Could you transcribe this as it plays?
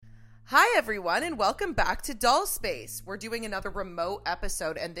Hi, everyone, and welcome back to Dollspace. We're doing another remote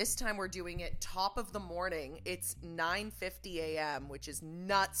episode, and this time we're doing it top of the morning. It's 9:50 a.m., which is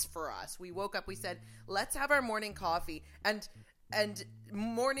nuts for us. We woke up, we said, let's have our morning coffee, and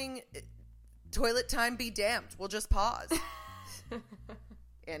morning toilet time be damned. We'll just pause.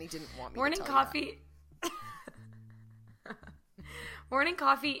 Annie didn't want me morning to tell coffee. Morning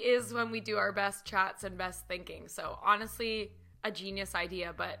coffee is when we do our best chats and best thinking. So honestly, a genius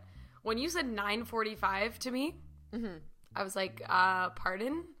idea, but when you said 9:45 to me, I was like,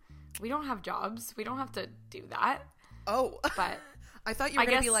 pardon? We don't have jobs. We don't have to do that. Oh. But I thought you were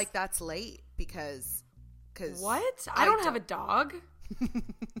going to be like, that's late because what? I don't have a dog.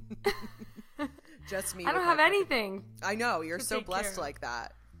 Just me. I don't have anything. I know. You're so blessed like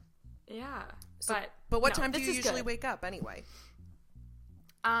that. Yeah. But what time do you usually wake up anyway?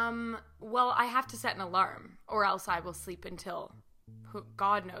 Well, I have to set an alarm or else I will sleep until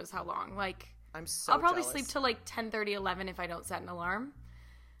God knows how long. Like, I'll probably sleep till like 10:30, 11 if I don't set an alarm.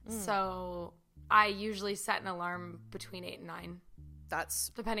 So I usually set an alarm between 8 and 9. That's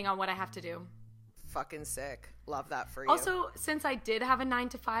depending on what I have to do. Fucking sick. Love that for you. Also, since I did have a 9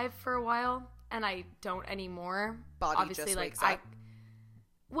 to 5 for a while and I don't anymore, body obviously just wakes up.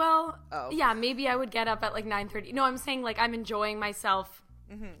 Yeah, maybe I would get up at like 9:30. No, I'm saying like I'm enjoying myself.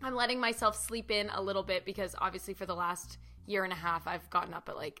 I'm letting myself sleep in a little bit because obviously for the last year and a half I've gotten up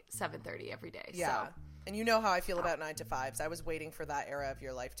at like 7:30 every day. Yeah. So. And you know how I feel about 9 to 5s. I was waiting for that era of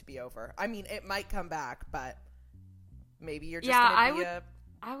your life to be over. I mean, it might come back, but maybe you're just going to be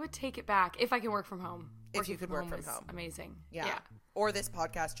I would take it back if I can work from home. If you could work from home. Amazing. Yeah. Or this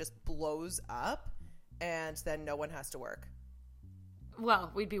podcast just blows up and then no one has to work. Well,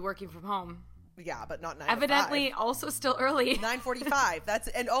 we'd be working from home. Yeah, but not 9 Evidently, to 5. also still early.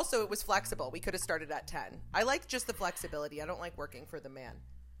 9:45. And also it was flexible. We could have started at 10. I like just the flexibility. I don't like working for the man.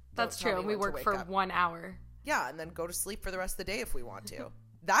 That's true. We work for 1 hour. Yeah, and then go to sleep for the rest of the day if we want to.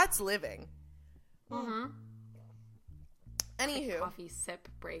 That's living. Mm-hmm. Anywho. Like coffee sip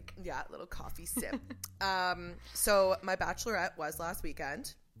break. Yeah, little coffee sip. So my bachelorette was last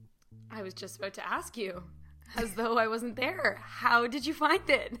weekend. I was just about to ask you. As though I wasn't there. How did you find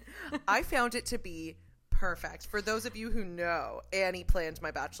it? I found it to be perfect. For those of you who know, Annie planned my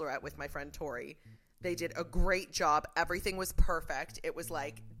bachelorette with my friend Tori. They did a great job. Everything was perfect. It was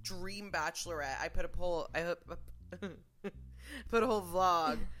like dream bachelorette. I put a whole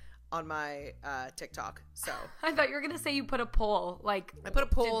vlog on my TikTok. So I thought you were gonna say you put a poll. Like I put a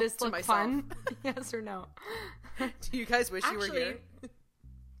poll did this to look myself. Fun? Yes or no? Do you guys wish you were here?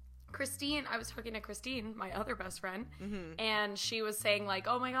 Christine, I was talking to Christine, my other best friend, and she was saying like,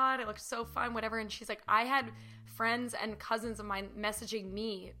 oh my God, it looks so fun, whatever. And she's like, I had friends and cousins of mine messaging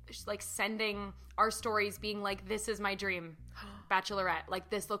me, like sending our stories being like, this is my dream bachelorette. Like,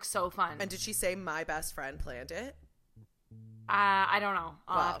 this looks so fun. And did she say my best friend planned it? I don't know.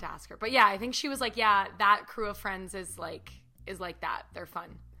 I'll have to ask her. But yeah, I think she was like, yeah, that crew of friends is like that. They're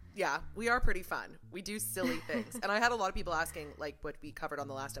fun. Yeah, we are pretty fun. We do silly things. And I had a lot of people asking, like, what we covered on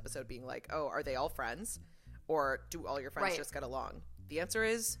the last episode, being like, oh, are they all friends? Or do all your friends just get along? The answer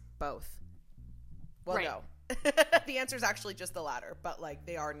is both. Well, no. The answer is actually just the latter. But, like,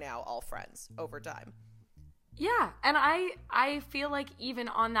 they are now all friends over time. Yeah. And I feel like even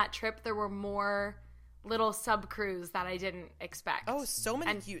on that trip, there were more little sub-crews that I didn't expect. Oh, so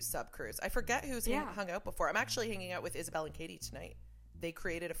many cute sub-crews. I forget who's hung out before. I'm actually hanging out with Isabel and Katie tonight. They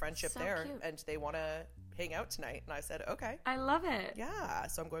created a friendship there, cute. And they want to hang out tonight. And I said, okay. I love it. Yeah.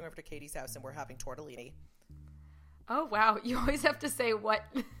 So I'm going over to Katie's house, and we're having tortellini. Oh, wow. You always have to say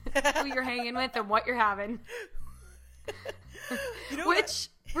who you're hanging with and what you're having. You know Which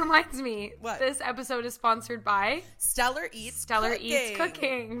reminds me, this episode is sponsored by Stellar Eats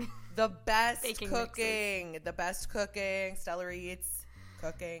Cooking. The best cooking. The best cooking. Stellar Eats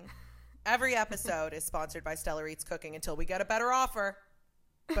Cooking. Every episode is sponsored by Stellar Eats Cooking until we get a better offer.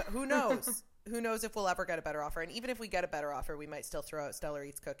 But who knows? Who knows if we'll ever get a better offer? And even if we get a better offer, we might still throw out Stellar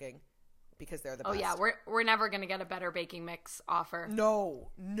Eats Cooking because they're the best. Oh, yeah. We're never going to get a better baking mix offer.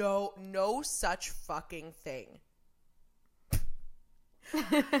 No such fucking thing.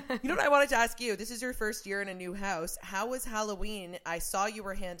 You know what I wanted to ask you? This is your first year in a new house. How was Halloween? I saw you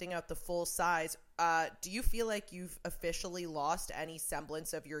were handing out the full size. Do you feel like you've officially lost any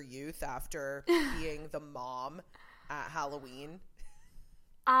semblance of your youth after being the mom at Halloween?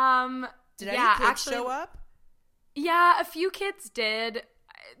 Did any kids show up? Yeah, a few kids did.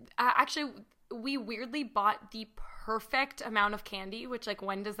 Actually, we weirdly bought the perfect amount of candy, which, like,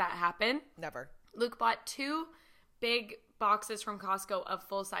 when does that happen? Never. Luke bought 2 big boxes from Costco of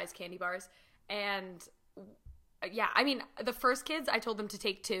full-size candy bars, and yeah, I mean, the first kids, I told them to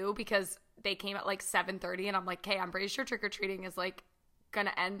take 2 because they came at like 7:30 and I'm like, okay, I'm pretty sure trick-or-treating is like going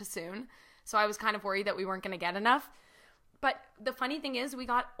to end soon. So I was kind of worried that we weren't going to get enough. But the funny thing is we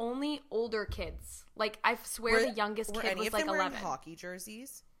got only older kids. Like, I swear the youngest kid was like 11. Were any of them wearing hockey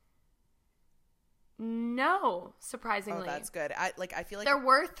jerseys? No, surprisingly. Oh, that's good. I feel like there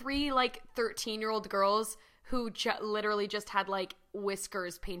were 3 like 13-year-old girls who literally just had like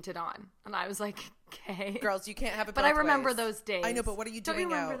whiskers painted on, and I was like, okay, girls, you can't have it. But I remember those days. I know, but what are you doing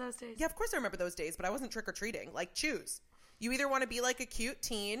now? Don't you remember those days? Yeah, of course I remember those days, but I wasn't trick or treating. Like, choose. You either want to be like a cute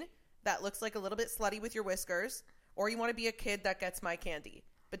teen that looks like a little bit slutty with your whiskers, or you want to be a kid that gets my candy.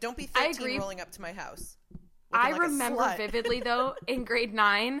 But don't be 13 rolling up to my house. I remember vividly though in grade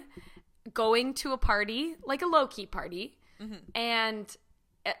 9. Going to a party, like a low-key party, and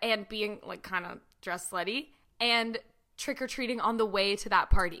being like kind of dressed slutty and trick-or-treating on the way to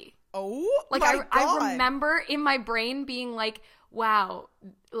that party. Oh, like my God. I remember in my brain being like, wow,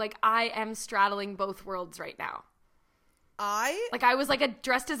 like I am straddling both worlds right now. I was like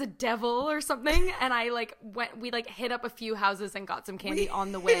dressed as a devil or something, and we like hit up a few houses and got some candy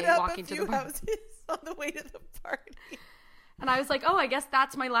on the way walking to the party. Houses on the way to the party. And I was like, oh, I guess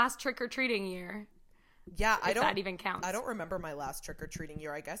that's my last trick-or-treating year. Yeah, if that even counts. I don't remember my last trick-or-treating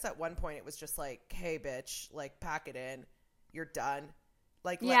year. I guess at one point it was just like, hey, bitch, like, pack it in. You're done.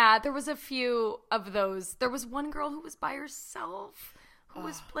 Like, yeah, there was a few of those. There was one girl who was by herself who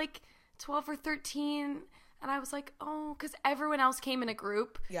was like 12 or 13. And I was like, oh, because everyone else came in a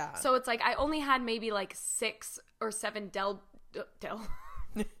group. Yeah. So it's like I only had maybe like 6 or 7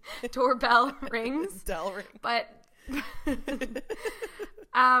 doorbell rings. Dell ring.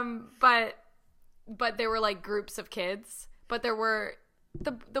 But there were like groups of kids, but there were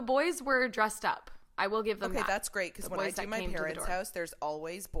the boys were dressed up. I will give them that. Okay, that's great, because when I do my parents' house, there's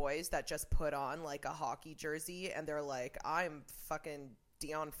always boys that just put on like a hockey jersey and they're like, I'm fucking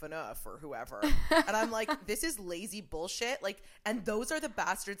Dion Phaneuf or whoever. And I'm like, this is lazy bullshit. Like, and those are the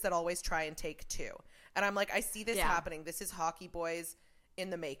bastards that always try and take 2. And I'm like, I see this happening. This is hockey boys in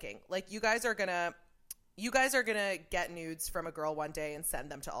the making. Like, you guys are gonna get nudes from a girl one day and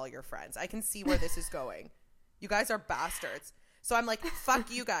send them to all your friends. I can see where this is going. You guys are bastards. So I'm like, fuck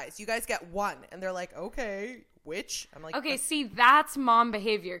you guys. You guys get 1. And they're like, okay, which? I'm like, okay, see, that's mom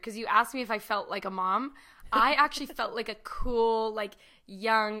behavior. Because you asked me if I felt like a mom. I actually felt like a cool, like,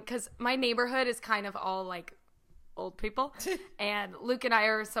 young, because my neighborhood is kind of all like old people, and Luke and I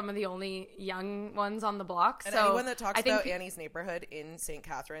are some of the only young ones on the block. And anyone that talks about Annie's neighborhood in St.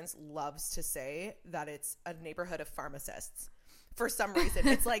 Catharines loves to say that it's a neighborhood of pharmacists. For some reason,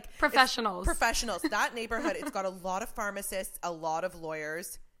 it's like professionals. That neighborhood, it's got a lot of pharmacists, a lot of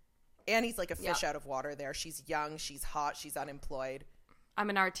lawyers. Annie's like a fish out of water there. She's young, she's hot, she's unemployed. I'm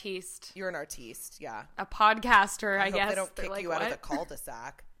an artiste. You're an artiste, yeah. A podcaster, I hope guess. They don't kick you out of the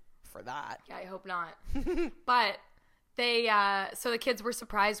cul-de-sac for that. Yeah, I hope not. But they, so the kids were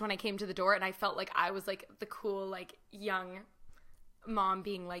surprised when I came to the door, and I felt like I was like the cool, like young mom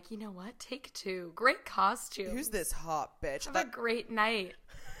being like, you know what? Take 2. Great costume. Who's this hot bitch? Have a great night.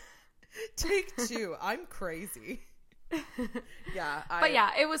 Take 2. I'm crazy. Yeah. But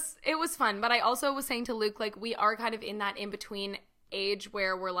yeah, it was fun. But I also was saying to Luke, like, we are kind of in that in-between age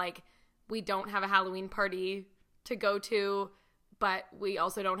where we're like, we don't have a Halloween party to go to, but we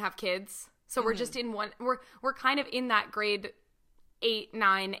also don't have kids. So we're just in we're kind of in that grade 8,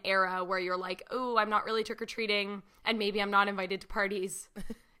 9 era where you're like, oh, I'm not really trick-or-treating, and maybe I'm not invited to parties.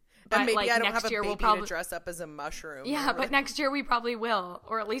 But and maybe like, I don't have a baby to dress up as a mushroom. Yeah, but next year we probably will,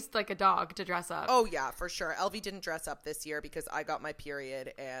 or at least like a dog to dress up. Oh yeah, for sure. Elvie didn't dress up this year because I got my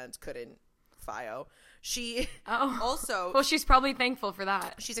period and couldn't FIO. She also... Well, she's probably thankful for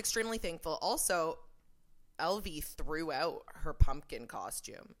that. She's extremely thankful. Also, Elvie threw out her pumpkin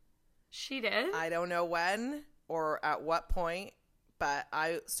costume. She did? I don't know when or at what point, but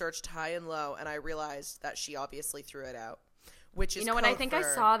I searched high and low and I realized that she obviously threw it out, which is... You know what? I think I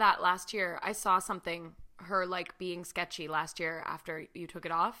saw that last year. I saw something... her like being sketchy last year after you took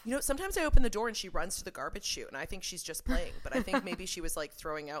it off. You know, sometimes I open the door and she runs to the garbage chute and I think she's just playing, but I think maybe she was like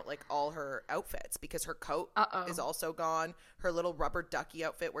throwing out like all her outfits because her coat is also gone. Her little rubber ducky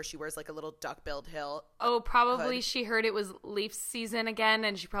outfit where she wears like a little duck-billed probably hood. She heard it was Leaf season again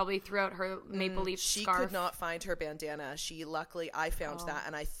and she probably threw out her maple leaf scarf. She could not find her bandana. Luckily I found that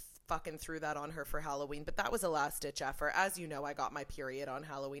and I fucking threw that on her for Halloween, but that was a last ditch effort. As you know, I got my period on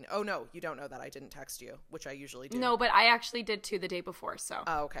Halloween. Oh no, you don't know that. I didn't text you, which I usually do. No, but I actually did too the day before, so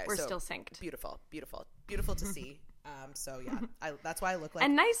okay, we're still synced. Beautiful to see. So yeah, that's why I look like...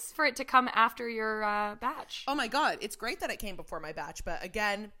 And nice for it to come after your batch. Oh my god, it's great that it came before my batch, but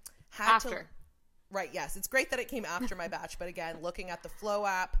again, Right, yes. It's great that it came after my batch, but again, looking at the Flow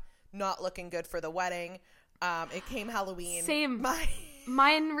app, not looking good for the wedding. It came Halloween. Same.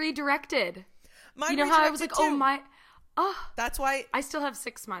 Mine redirected. Mine you know how I was like, too. That's why I still have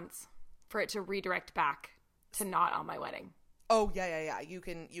 6 months for it to redirect back to not on my wedding. Oh, yeah. You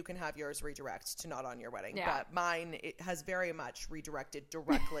can have yours redirect to not on your wedding. Yeah. But mine, it has very much redirected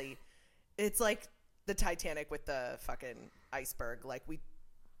directly. It's like the Titanic with the fucking iceberg. Like,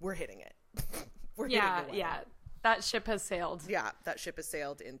 we're hitting it. We're hitting the wedding. Yeah. That ship has sailed. Yeah, that ship has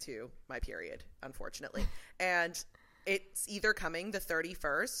sailed into my period, unfortunately. And it's either coming the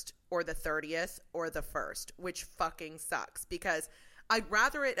 31st or the 30th or the 1st, which fucking sucks because I'd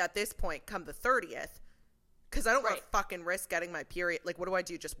rather it at this point come the 30th because I don't want to fucking risk getting my period. Like, what do I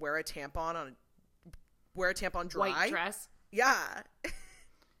do? Just wear a tampon dry? White dress? Yeah.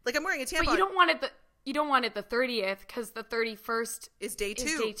 Like, I'm wearing a tampon. But you don't want it the 30th because the 31st is day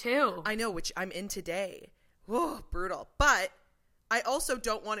 2. I know, which I'm in today. Whoa, brutal. But I also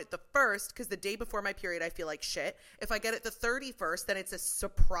don't want it the 1st because the day before my period, I feel like shit. If I get it the 31st, then it's a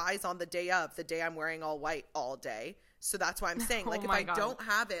surprise on the day I'm wearing all white all day. So that's why I'm saying, like, if I don't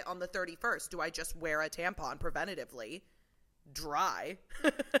have it on the 31st, do I just wear a tampon preventatively dry?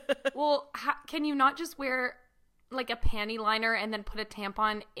 Well, can you not just wear, like, a panty liner and then put a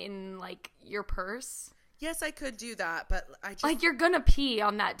tampon in, like, your purse? Yes, I could do that, but I just... Like, you're gonna pee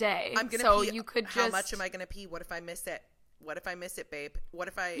on that day. I'm gonna pee. You could How much am I gonna pee? What if I miss it? What if I miss it, babe? What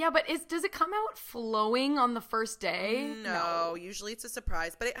if I... Yeah, but does it come out flowing on the first day? No, usually it's a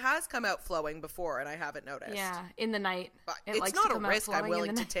surprise, but it has come out flowing before, and I haven't noticed. Yeah, in the night. It's not a risk I'm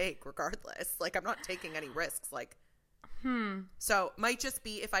willing to take, regardless. Like, I'm not taking any risks. Like, So, might just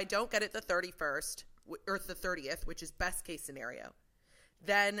be if I don't get it the 31st, or the 30th, which is best case scenario,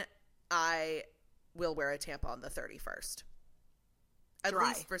 then I will wear a tampon the 31st. At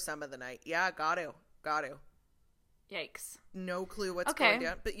least for some of the night. Yeah, got to. Yikes. No clue what's going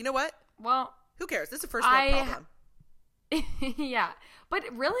down. But you know what? Well, who cares? This is a first world problem. Yeah. But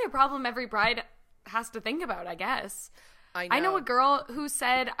really a problem every bride has to think about, I guess. I know a girl who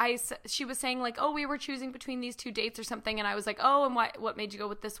said, she was saying, like, oh, we were choosing between these 2 dates or something. And I was like, oh, and what made you go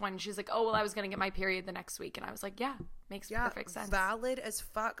with this one? And she's like, oh, well, I was going to get my period the next week. And I was like, yeah, makes perfect sense. Valid as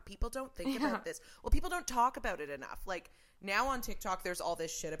fuck. People don't think about this. Well, people don't talk about it enough. Like, now on TikTok, there's all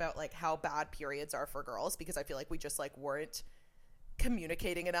this shit about, like, how bad periods are for girls because I feel like we just, like, weren't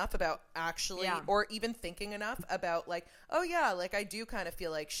communicating enough about actually or even thinking enough about, like, oh, yeah, like, I do kind of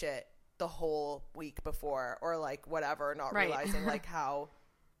feel like shit the whole week before or, like, whatever, not realizing, like, how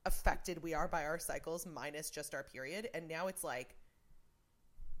affected we are by our cycles minus just our period. And now it's, like,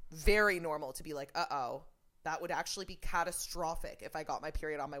 very normal to be like, uh-oh, that would actually be catastrophic if I got my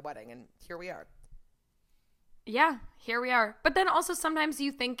period on my wedding. And here we are. Yeah, here we are. But then also sometimes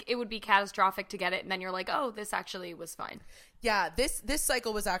you think it would be catastrophic to get it, and then you're like, oh, this actually was fine. Yeah, this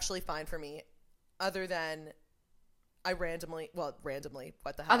cycle was actually fine for me, other than randomly, what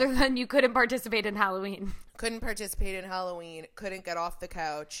the hell? Other than you couldn't participate in Halloween. Couldn't participate in Halloween, couldn't get off the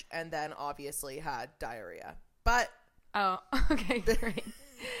couch, and then obviously had diarrhea. But... Oh, okay, great.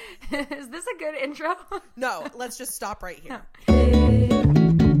 Is this a good intro? No, let's just stop right here.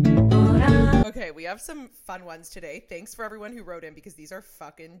 Okay, we have some fun ones today. Thanks for everyone who wrote in because these are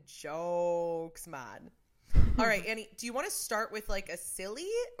fucking jokes, man. All right, Annie, do you want to start with like a silly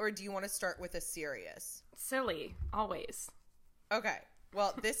or do you want to start with a serious? Silly, always. Okay,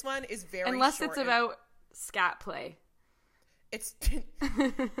 well, this one is very Unless short it's about scat play. It's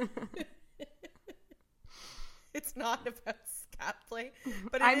it's not about scat play,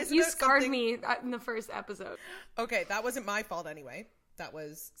 but it is. You scarred me in the first episode. Okay, that wasn't my fault anyway. That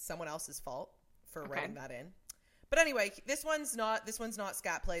was someone else's fault for writing that in. But anyway, this one's not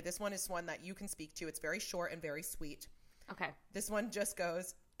scat play. This one is one that you can speak to. It's very short and very sweet. Okay. This one just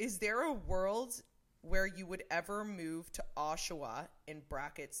goes, is there a world where you would ever move to Oshawa, in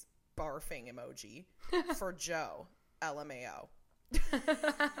brackets, barfing emoji, for Joe, LMAO?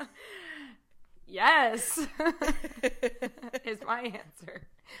 Yes. Is my answer.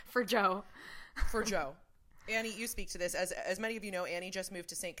 For Joe. For Joe. Annie, you speak to this. As many of you know, Annie just moved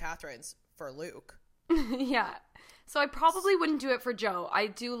to St. Catharines for Luke. Yeah. So I probably wouldn't do it for Joe. I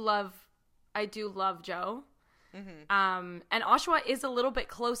do love Joe. Mm-hmm. And Oshawa is a little bit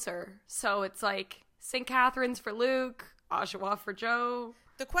closer. So it's like St. Catharines for Luke, Oshawa for Joe.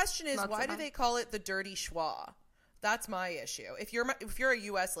 The question is, why do they call it the Dirty Schwa? That's my issue. If you're a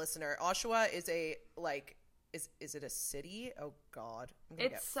U.S. listener, Oshawa is a, like, is it a city? Oh, God.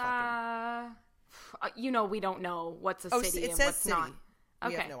 It's, we don't know what's a city and what's city. Not.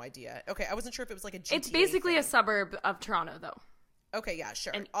 We have no idea. Okay, I wasn't sure if it was like a GTA It's basically thing. a suburb of Toronto, though. Okay, yeah,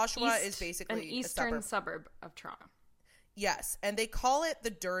 sure. Oshawa is basically an eastern suburb of Toronto. Yes, and they call it the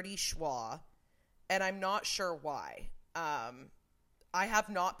Dirty Schwa, and I'm not sure why. I have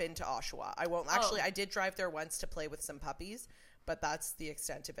not been to Oshawa. I won't actually. I did drive there once to play with some puppies, but that's the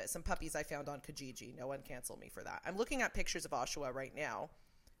extent of it. Some puppies I found on Kijiji. No one canceled me for that. I'm looking at pictures of Oshawa right now.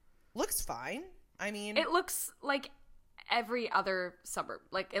 Looks fine. I mean, it looks like every other suburb.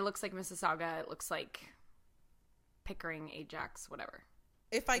 Like, it looks like Mississauga. It looks like Pickering, Ajax, whatever.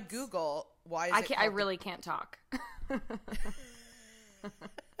 If I Google why is I really can't talk.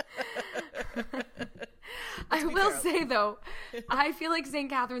 I will say, though, I feel like St.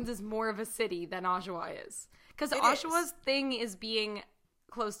 Catharines is more of a city than Oshawa is. Because Oshawa's thing is being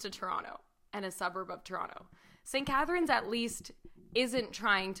close to Toronto and a suburb of Toronto. St. Catharines, at least, isn't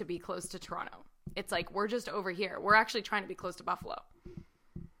trying to be close to Toronto. It's like, we're just over here. We're actually trying to be close to Buffalo.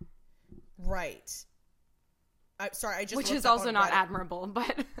 Right. Sorry, I just Which is also not admirable,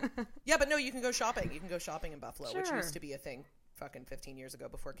 but... Yeah, but no, you can go shopping. You can go shopping in Buffalo, which used to be a thing fucking 15 years ago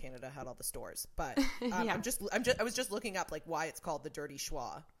before Canada had all the stores. But I was just looking up like why it's called the Dirty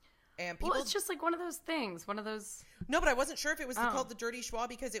Schwa. And people, it's just like one of those things, one of those. No, but I wasn't sure if it was called the Dirty Schwa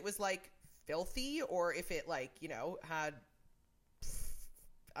because it was like filthy or if it like, you know, had,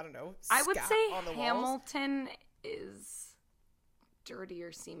 I don't know, I would say on the Hamilton is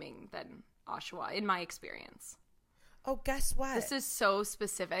dirtier seeming than Oshawa in my experience. Oh, guess what? This is so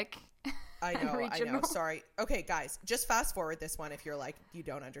specific. I know. Sorry. Okay, guys, just fast forward this one if you're like, you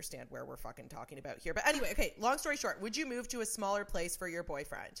don't understand where we're fucking talking about here. But anyway, okay, long story short, would you move to a smaller place for your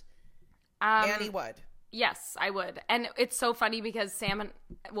boyfriend? Annie would. Yes, I would. And it's so funny because Sam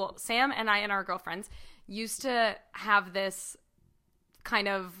and I and our girlfriends used to have this kind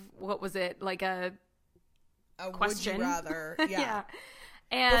of, what was it, like a question? Would you rather? Yeah. Yeah.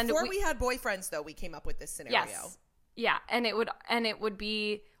 And before we had boyfriends, though, we came up with this scenario. Yes. Yeah, and it would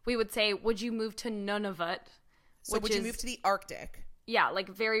be, we would say, would you move to Nunavut? So would you move to the Arctic? Yeah, like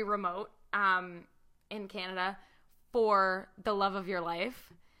very remote in Canada for the love of your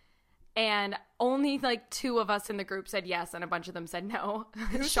life. And only like 2 of us in the group said yes, and a bunch of them said no.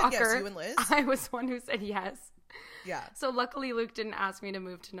 Who Shocker. said yes, you and Liz? I was one who said yes. Yeah. So luckily Luke didn't ask me to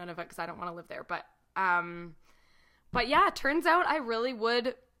move to Nunavut because I don't want to live there. But yeah, it turns out I really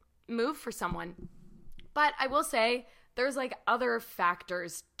would move for someone. But I will say there's like other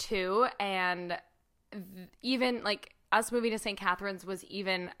factors too. And even like us moving to St. Catharines was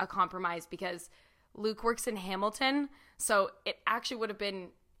even a compromise because Luke works in Hamilton. So it actually would have been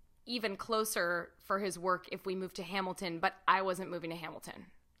even closer for his work if we moved to Hamilton. But I wasn't moving to Hamilton.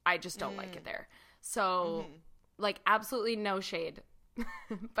 I just don't like it there. So like absolutely no shade.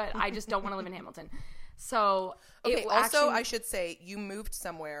 But I just don't want to live in Hamilton. So okay, also I should say you moved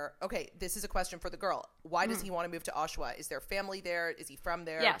somewhere. Okay, this is a question for the girl. Why does he want to move to Oshawa? Is there family there? Is he from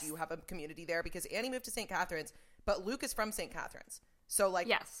there? Yes. Do you have a community there? Because Annie moved to St. Catharines, but Luke is from St. Catharines. So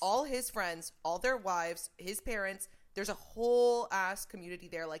like all his friends, all their wives, his parents, there's a whole ass community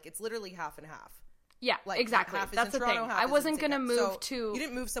there. Like it's literally half and half. Yeah, like, exactly. That's the Toronto, thing. I wasn't going to move to... You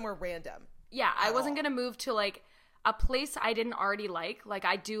didn't move somewhere random. Yeah, I wasn't going to move to like a place I didn't already like. Like,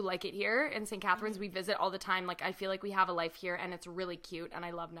 I do like it here in St. Catharines. We visit all the time. Like, I feel like we have a life here, and it's really cute, and I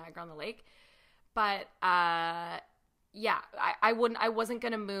love Niagara-on-the-Lake. But, yeah, I wasn't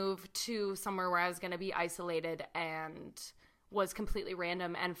going to move to somewhere where I was going to be isolated and was completely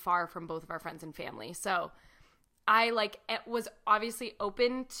random and far from both of our friends and family. So I, like, was obviously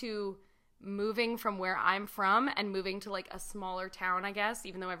open to moving from where I'm from and moving to like a smaller town, I guess,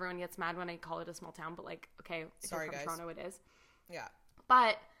 even though everyone gets mad when I call it a small town, but like, okay, if you're from Toronto, it is. Yeah.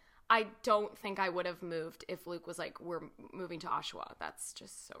 But I don't think I would have moved if Luke was like, we're moving to Oshawa. That's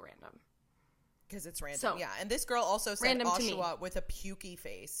just so random. Because it's random. So, yeah. And this girl also said Oshawa with a pukey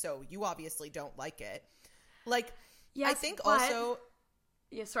face. So you obviously don't like it. Like, yes, I think also.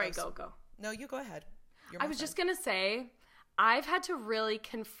 Yeah, sorry, go. No, you go ahead. I was just going to say, I've had to really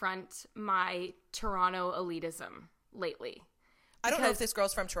confront my Toronto elitism lately. I don't know if this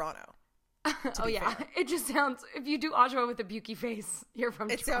girl's from Toronto. Oh, yeah. Fair. It just sounds, if you do Oshawa with a bukey face, you're from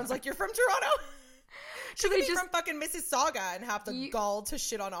Toronto. It sounds like you're from Toronto. She could be from fucking Mississauga and have the gall to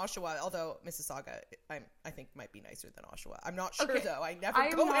shit on Oshawa. Although Mississauga, I think might be nicer than Oshawa. I'm not sure, though. I never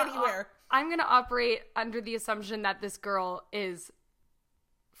go anywhere. I'm going to operate under the assumption that this girl is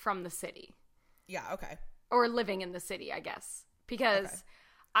from the city. Yeah, okay. Or living in the city, I guess. Because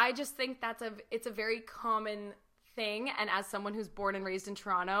I just think it's a very common thing. And as someone who's born and raised in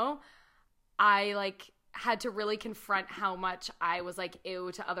Toronto, I like had to really confront how much I was like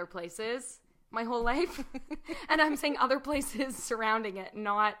ew to other places my whole life. And I'm saying other places surrounding it,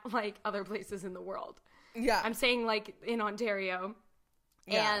 not like other places in the world. Yeah. I'm saying like in Ontario,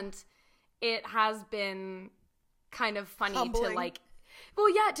 Yeah. And it has been kind of funny humbling. To like, well,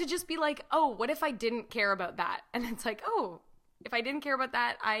 yeah, to just be like, oh, what if I didn't care about that? And it's like, oh, if I didn't care about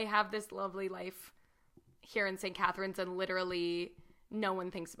that, I have this lovely life here in St. Catharines, and literally no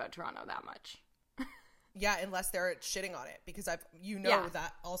one thinks about Toronto that much. Yeah, unless they're shitting on it, because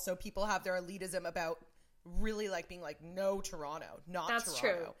that also people have their elitism about really like being like, no, Toronto, not That's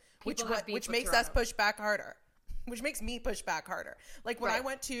Toronto. True. Which makes Toronto. Us push back harder. Which makes me push back harder. Like when I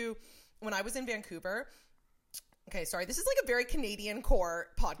was in Vancouver. Okay, sorry. This is like a very Canadian core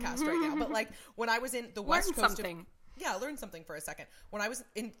podcast right now. But like when I was in the west coast something. Learn something for a second. When I was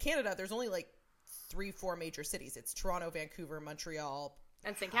in Canada, there's only like 3-4 major cities. It's Toronto, Vancouver, Montreal,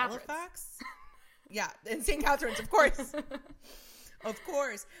 and St. Catharines. Halifax. Yeah, and St. Catharines, of course. Of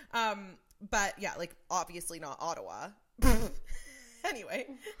course. But yeah, like obviously not Ottawa. Anyway.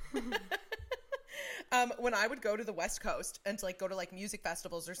 When I would go to the West Coast and to like go to like music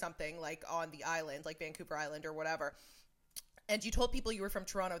festivals or something like on the island, like Vancouver Island or whatever, and you told people you were from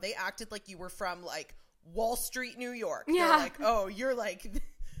Toronto, they acted like you were from like Wall Street, New York. Yeah. They're like, oh, you're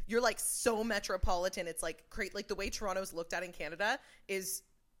like so metropolitan. It's like like the way Toronto's looked at in Canada is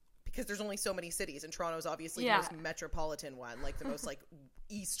because there's only so many cities, and Toronto's obviously the most metropolitan one, like the most like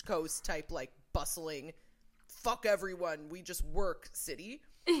East Coast type, like bustling, fuck everyone, we just work city.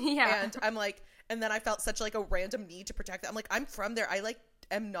 Yeah. And I'm like, and then I felt such like a random need to protect that. I'm like, I'm from there. I like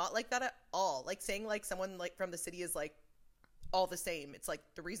am not like that at all. Like saying like someone like from the city is like all the same. It's like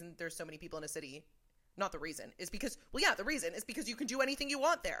the reason there's so many people in a city, not the reason, is because, well, yeah, the reason is because you can do anything you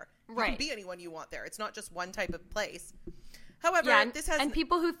want there. You can be anyone you want there. It's not just one type of place. However, and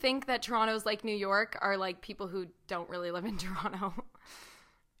people who think that Toronto's like New York are like people who don't really live in Toronto.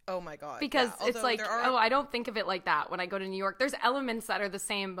 Oh my God. Because it's like, I don't think of it like that when I go to New York. There's elements that are the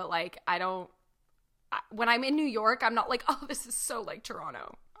same, but like when I'm in New York, I'm not like, oh, this is so like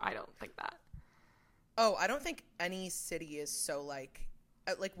Toronto. I don't think that. Oh, I don't think any city is so like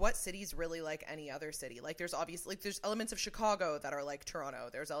what city's really like any other city? Like there's obviously, like, there's elements of Chicago that are like Toronto.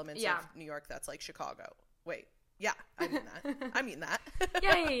 There's elements of New York that's like Chicago. Wait. Yeah, I mean that.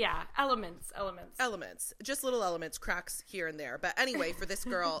 Yeah. Elements. Just little elements, cracks here and there. But anyway, for this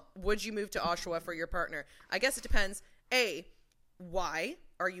girl, would you move to Oshawa for your partner? I guess it depends. A, why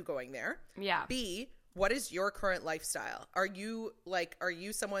are you going there? Yeah. B, what is your current lifestyle? Are you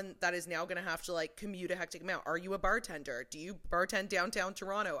someone that is now going to have to like commute a hectic amount? Are you a bartender? Do you bartend downtown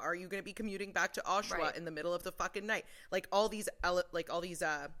Toronto? Are you going to be commuting back to Oshawa in the middle of the fucking night? Like all these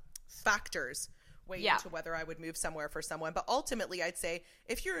factors weigh into whether I would move somewhere for someone. But ultimately, I'd say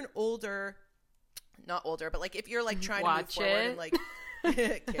if you're not older, but like if you're like trying to move forward and like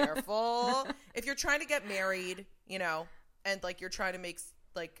careful, if you're trying to get married, you know, and like you're trying to make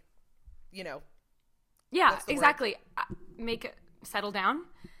like, you know, exactly, settle down,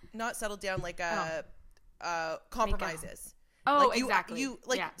 not settle down, like compromises. Exactly.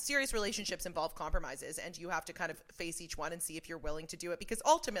 Serious relationships involve compromises, and you have to kind of face each one and see if you're willing to do it. Because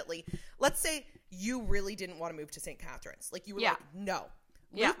ultimately, let's say you really didn't want to move to St. Catharines. Like you were like, no.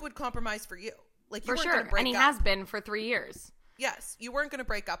 Luke would compromise for you. Like you for sure. And he has been for 3 years. Yes. You weren't going to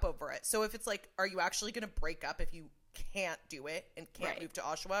break up over it. So if it's like, are you actually going to break up if you can't do it and can't move to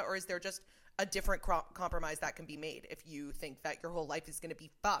Oshawa? Or is there just a different compromise that can be made if you think that your whole life is going to be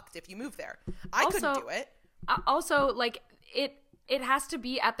fucked if you move there? I couldn't do it. Also, like it has to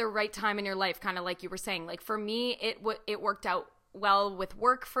be at the right time in your life, kind of like you were saying. Like for me, it worked out well with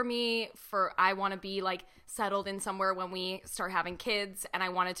work for me. I want to be like settled in somewhere when we start having kids, and I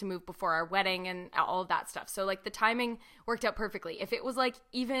wanted to move before our wedding and all of that stuff. So like the timing worked out perfectly. If it was like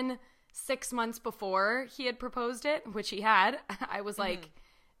even 6 months before he had proposed it, which he had, I was like,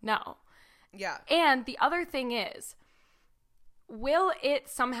 no. Yeah. And the other thing is, will it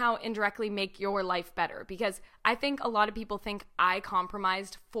somehow indirectly make your life better? Because I think a lot of people think I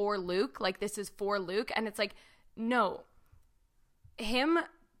compromised for Luke, like this is for Luke, and it's like, no. Him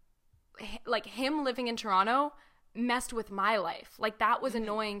living in Toronto messed with my life. Like that was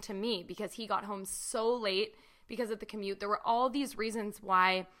annoying to me because he got home so late because of the commute. There were all these reasons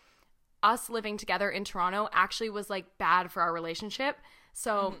why us living together in Toronto actually was like bad for our relationship.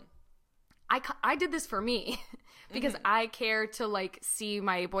 So I did this for me because I care to like see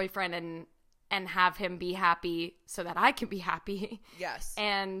my boyfriend and have him be happy so that I can be happy. Yes.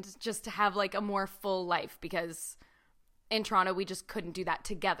 And just to have like a more full life, because in Toronto we just couldn't do that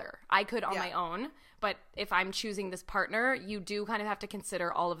together. I could on my own, but if I'm choosing this partner, you do kind of have to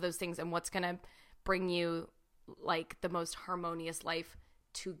consider all of those things and what's going to bring you like the most harmonious life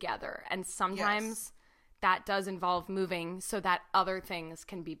together. And sometimes that does involve moving so that other things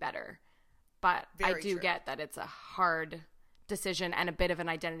can be better. But I do get that it's a hard decision and a bit of an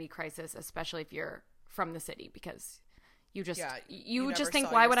identity crisis, especially if you're from the city, because you just you just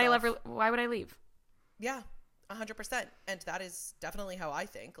think, why would I leave? Yeah, 100%. And that is definitely how I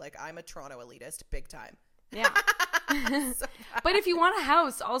think. Like, I'm a Toronto elitist, big time. Yeah. So but if you want a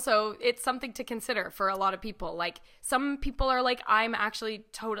house, also, it's something to consider for a lot of people. Like, some people are like, I'm actually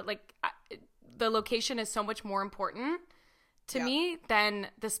totally, like, the location is so much more important to me than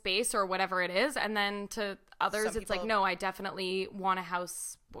the space or whatever it is. And then to others, it's like, no, I definitely want a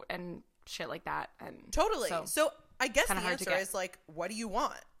house and shit like that. And totally. So I guess the answer is, like, what do you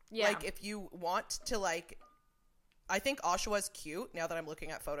want? Yeah. Like, if you want to, like, I think Oshawa's cute now that I'm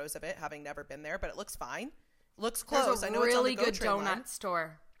looking at photos of it, having never been there, but it looks fine. Looks close. There's a I know really it's on the good donut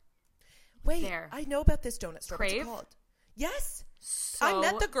store. Wait, there. I know about this donut store. Crave? What's it called? Yes. So I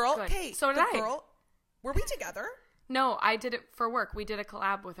met the girl. Good. Okay. So did I. Girl, were we together? No, I did it for work. We did a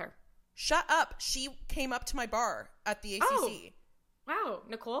collab with her. Shut up. She came up to my bar at the ACC. Oh. Wow.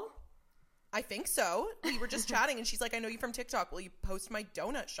 Nicole? I think so. We were just chatting, and she's like, I know you from TikTok. Will you post my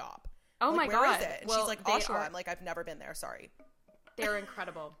donut shop? Oh, my God. Where is it? And she's like, Oshawa. I'm like, I've never been there. Sorry. They're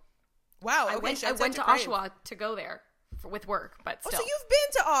incredible. Wow. Okay, I went to Oshawa to go there with work, but still. Oh, so you've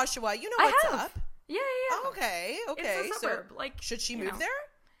been to Oshawa. You know what's up. Yeah. Okay. It's a suburb. So, like, should she move there?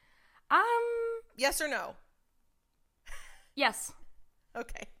 Yes or no? Yes.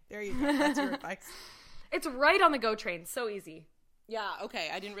 Okay. There you go. That's your advice. It's right on the GO train. So easy. Yeah. Okay.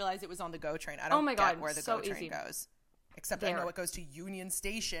 I didn't realize it was on the GO train. I don't get where the GO train goes. Except I know it goes to Union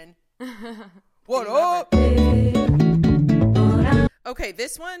Station. What up? Okay.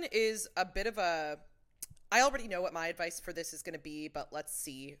 This one is a bit of a... I already know what my advice for this is going to be, but let's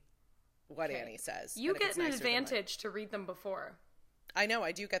see what Annie says. You get an advantage to read them before. I know.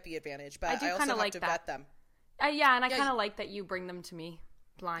 I do get the advantage, but I also have to vet them. Yeah, and I kind of like that you bring them to me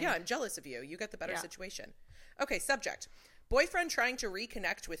blind. Yeah, I'm jealous of you. You get the better situation. Okay, subject. Boyfriend trying to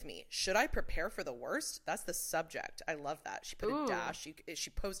reconnect with me. Should I prepare for the worst? That's the subject. I love that. She put a dash. She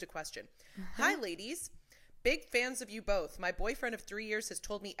posed a question. Hi, ladies. Big fans of you both. My boyfriend of 3 years has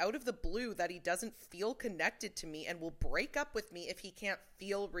told me out of the blue that he doesn't feel connected to me and will break up with me if he can't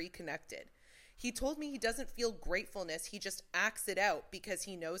feel reconnected. He told me he doesn't feel gratefulness. He just acts it out because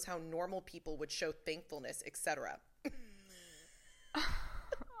he knows how normal people would show thankfulness, etc.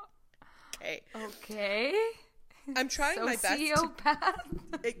 Okay. I'm trying my best.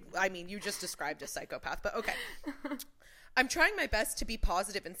 Sociopath? I mean, you just described a psychopath, but okay. I'm trying my best to be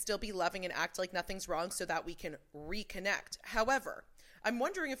positive and still be loving and act like nothing's wrong so that we can reconnect. However, I'm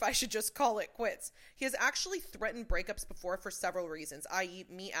wondering if I should just call it quits. He has actually threatened breakups before for several reasons, i.e.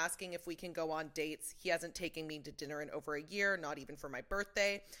 me asking if we can go on dates. He hasn't taken me to dinner in over a year, not even for my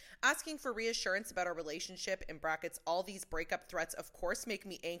birthday. Asking for reassurance about our relationship, in brackets, all these breakup threats of course make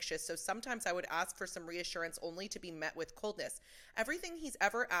me anxious, so sometimes I would ask for some reassurance only to be met with coldness. Everything he's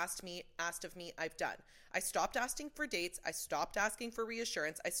ever asked of me, I've done. I stopped asking for dates, I stopped asking for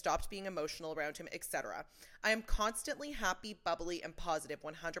reassurance, I stopped being emotional around him, etc. I am constantly happy, bubbly, and positive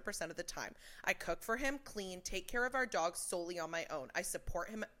 100% of the time. I cook for him, clean, take care of our dogs solely on my own. I support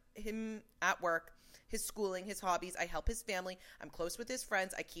him at work, his schooling, his hobbies. I help his family. I'm close with his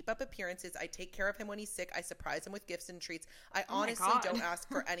friends. I keep up appearances. I take care of him when he's sick. I surprise him with gifts and treats. I honestly don't ask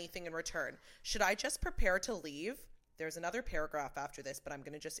for anything in return. Should I just prepare to leave? There's another paragraph after this, but I'm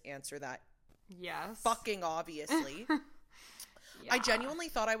going to just answer that. Yes. Fucking obviously. I genuinely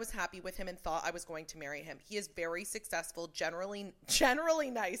thought I was happy with him and thought I was going to marry him. He is very successful, generally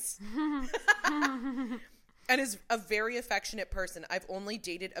nice. And is a very affectionate person. I've only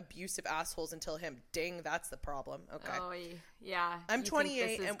dated abusive assholes until him. Ding, that's the problem. Okay. Oh, yeah. I'm 28.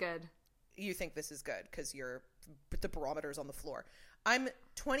 Think this is good. You think this is good because the barometer's on the floor. I'm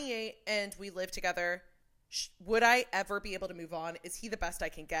 28 and we live together. Would I ever be able to move on? Is he the best I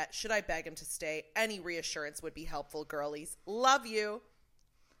can get? Should I beg him to stay? Any reassurance would be helpful, girlies. Love you.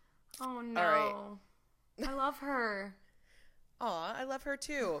 Oh, no. All right. I love her. Aw, I love her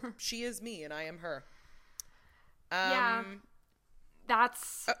too. She is me and I am her. Yeah. That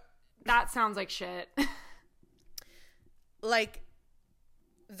sounds like shit. Like,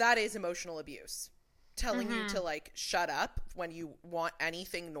 that is emotional abuse. Telling you to, like, shut up when you want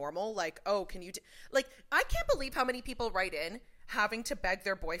anything normal. Like, oh, can you... Like, I can't believe how many people write in having to beg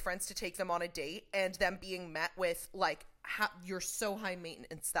their boyfriends to take them on a date and them being met with, like, you're so high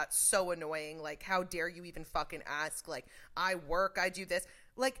maintenance. That's so annoying. Like, how dare you even fucking ask? Like, I work, I do this.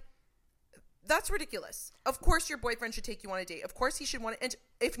 Like, that's ridiculous. Of course your boyfriend should take you on a date. Of course he should want to... And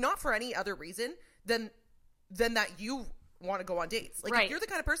if not for any other reason, then that you... want to go on dates. Like, if you're the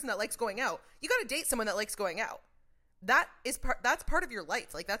kind of person that likes going out, you got to date someone that likes going out. That's part of your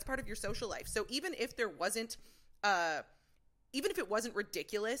life. Like, that's part of your social life. So even if there wasn't even if it wasn't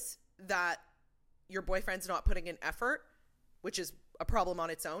ridiculous that your boyfriend's not putting in effort, which is a problem on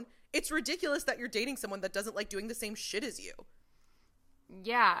its own, it's ridiculous that you're dating someone that doesn't like doing the same shit as you.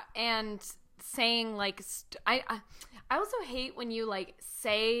 Yeah, and saying like I also hate when you like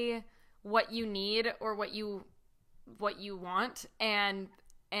say what you need or what you want and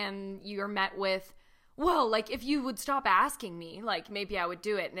you're met with, well, like if you would stop asking me, like maybe I would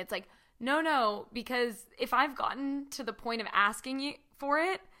do it. And it's like, no, because if I've gotten to the point of asking you for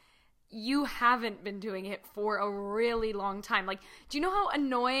it, you haven't been doing it for a really long time. Like, do you know how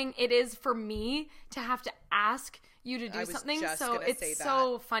annoying it is for me to have to ask you to do something? So it's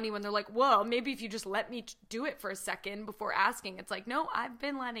so funny when they're like, well, maybe if you just let me do it for a second before asking. It's like, no, I've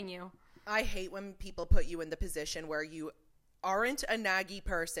been letting you. I hate when people put you in the position where you aren't a naggy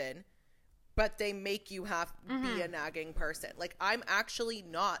person, but they make you have be a nagging person. Like, I'm actually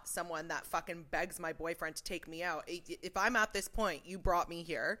not someone that fucking begs my boyfriend to take me out. If I'm at this point, you brought me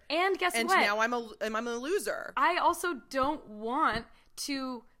here. And guess what? And now I'm a loser. I also don't want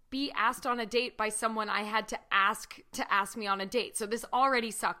to be asked on a date by someone I had to ask me on a date. So this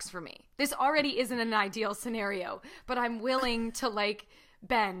already sucks for me. This already isn't an ideal scenario, but I'm willing to like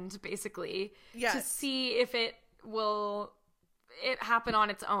bend basically to see if it will happen on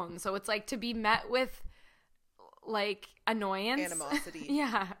its own. So it's like to be met with like annoyance, animosity.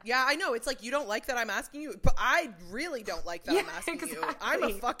 Yeah, I know. It's like, you don't like that I'm asking you, but I really don't like that I'm asking you. I'm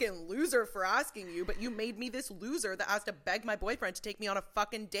a fucking loser for asking you, but you made me this loser that has to beg my boyfriend to take me on a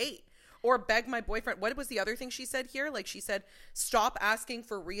fucking date, or beg my boyfriend. What was the other thing she said here? Like, she said, stop asking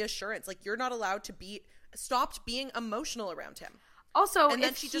for reassurance. Like, you're not allowed to stopped being emotional around him. Also, and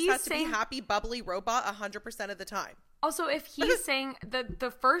then she just has to be happy, bubbly robot 100% of the time. Also, if he's saying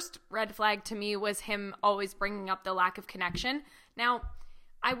the first red flag to me was him always bringing up the lack of connection. Now,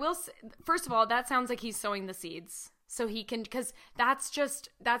 I will say, first of all, that sounds like he's sowing the seeds, so he can, because that's just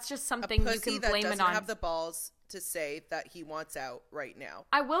something you can blame it on. Have the balls to say that he wants out right now.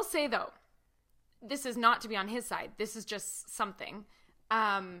 I will say though, this is not to be on his side. This is just something.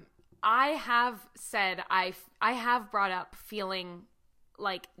 I have said I have brought up feeling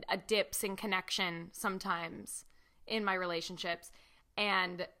like a dips in connection sometimes in my relationships,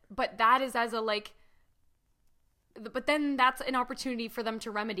 but that is as a like, but then that's an opportunity for them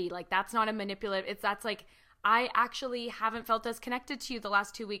to remedy. Like, that's not a manipulative, that's like, I actually haven't felt as connected to you the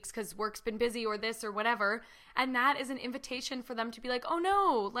last 2 weeks because work's been busy or this or whatever, and that is an invitation for them to be like, oh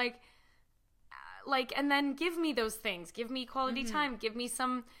no, like, and then give me those things, give me quality time, give me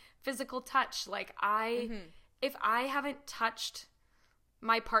some physical touch. Like, if I haven't touched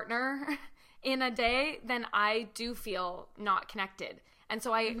my partner in a day, then I do feel not connected. And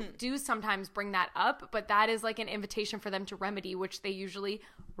so I do sometimes bring that up, but that is like an invitation for them to remedy, which they usually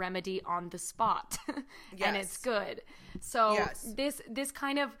remedy on the spot. And it's good. So this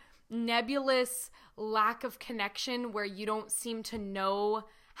kind of nebulous lack of connection where you don't seem to know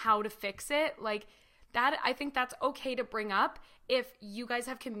how to fix it, like that, I think that's okay to bring up if you guys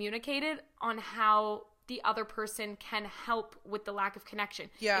have communicated on how the other person can help with the lack of connection.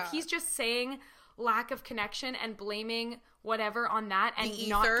 Yeah. If he's just saying lack of connection and blaming whatever on that and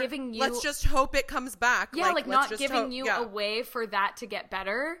not giving you... Let's just hope it comes back. Yeah, like not giving you a way for that to get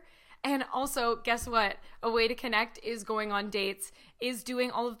better. And also, guess what? A way to connect is going on dates, is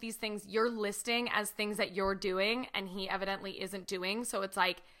doing all of these things you're listing as things that you're doing and he evidently isn't doing. So it's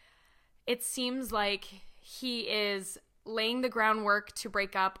like, it seems like he is laying the groundwork to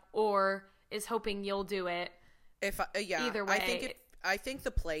break up or is hoping you'll do it. Either way. I think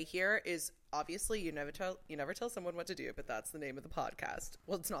the play here is, obviously you never tell someone what to do, but that's the name of the podcast.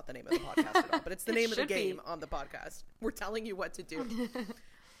 Well, it's not the name of the podcast at all, but it's the name of the game on the podcast. We're telling you what to do.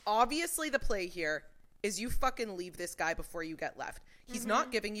 Obviously the play here is you fucking leave this guy before you get left. He's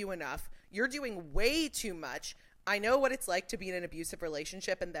not giving you enough. You're doing way too much. I know what it's like to be in an abusive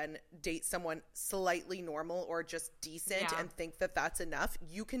relationship and then date someone slightly normal or just decent and think that that's enough.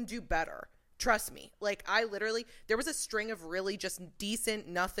 You can do better. Trust me. Like, there was a string of really just decent,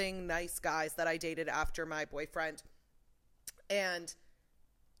 nothing, nice guys that I dated after my boyfriend. And,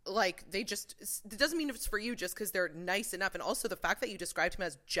 like, it doesn't mean it's for you just because they're nice enough. And also the fact that you described him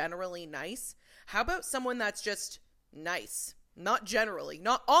as generally nice. How about someone that's just nice? Not generally.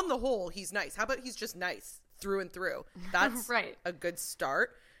 Not on the whole, he's nice. How about he's just nice through and through? That's right. A good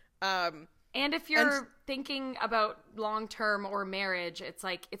start. And if you're thinking about long-term or marriage, it's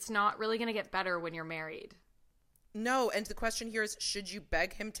like, it's not really going to get better when you're married. No, and the question here is, should you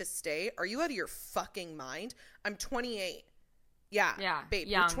beg him to stay? Are you out of your fucking mind? I'm 28. Yeah, babe,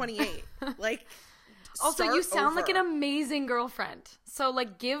 young. You're 28. Like, also, you sound like an amazing girlfriend. So,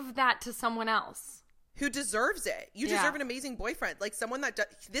 like, give that to someone else. who deserves it. You deserve an amazing boyfriend. Like someone that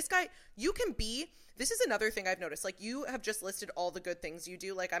this guy, you can be. This is another thing I've noticed. Like you have just listed all the good things you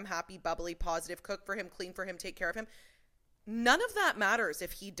do. Like I'm happy, bubbly, positive, cook for him, clean for him, take care of him. None of that matters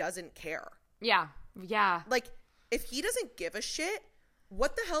if he doesn't care. Yeah. Yeah. Like if he doesn't give a shit,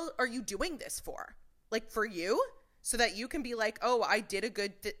 what the hell are you doing this for? Like for you? So that you can be like, oh, I did a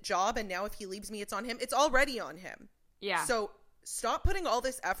good job and now if he leaves me, it's on him. It's already on him. Yeah. So stop putting all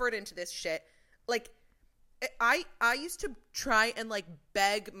this effort into this shit. Like I used to try and like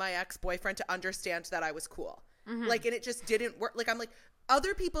beg my ex-boyfriend to understand that I was cool. Mm-hmm. Like, and it just didn't work. Like, I'm like,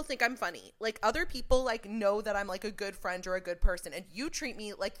 other people think I'm funny. Like other people like know that I'm like a good friend or a good person. And you treat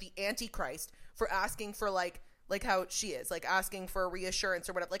me like the Antichrist for asking for like how she is, like asking for reassurance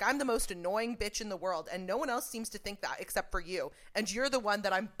or whatever. Like I'm the most annoying bitch in the world and no one else seems to think that except for you. And you're the one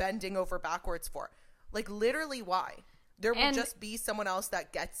that I'm bending over backwards for. Like literally why? There will just be someone else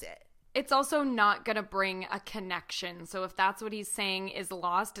that gets it. It's also not going to bring a connection. So if that's what he's saying is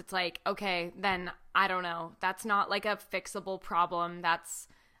lost, it's like, okay, then I don't know. That's not like a fixable problem. That's,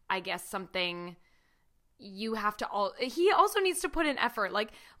 I guess, something you have to he also needs to put in effort.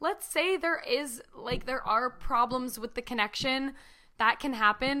 Like, let's say there are problems with the connection. That can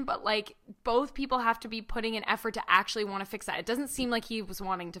happen, but like both people have to be putting an effort to actually want to fix that. It doesn't seem like he was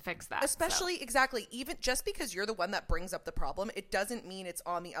wanting to fix that. Especially, exactly. Even just because you're the one that brings up the problem, it doesn't mean it's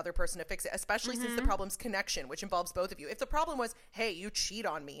on the other person to fix it, especially since the problem's connection, which involves both of you. If the problem was, hey, you cheat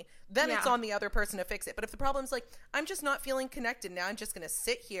on me, then it's on the other person to fix it. But if the problem's like, I'm just not feeling connected now, I'm just going to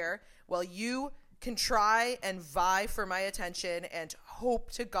sit here while you can try and vie for my attention and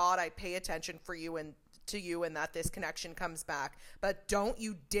hope to God I pay attention for you and to you and that this connection comes back. But don't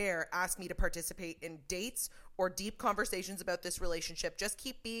you dare ask me to participate in dates or deep conversations about this relationship. Just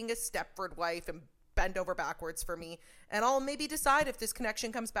keep being a Stepford wife and bend over backwards for me, and I'll maybe decide if this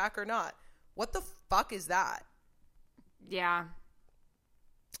connection comes back or not. What the fuck is that? Yeah.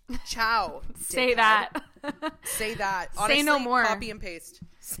 Ciao. Say that. Say that. Honestly, say no more. Copy and paste.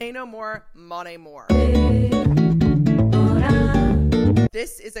 Say no more. Money more.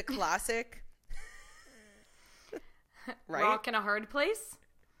 This is a classic. Right? Rock in a hard place?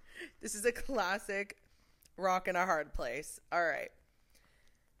 This is a classic rock in a hard place. All right.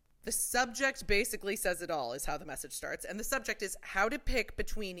 The subject basically says it all is how the message starts. And the subject is how to pick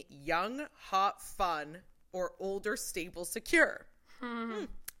between young, hot, fun, or older, stable, secure. All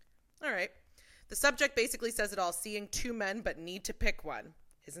right. The subject basically says it all. Seeing two men but need to pick one.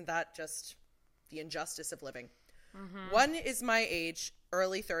 Isn't that just the injustice of living? One is my age,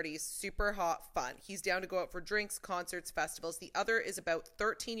 early 30s, super hot, fun. He's down to go out for drinks, concerts, festivals. The other is about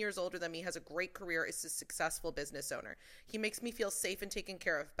 13 years older than me, has a great career, is a successful business owner. He makes me feel safe and taken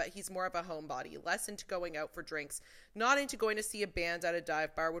care of, but he's more of a homebody, less into going out for drinks, not into going to see a band at a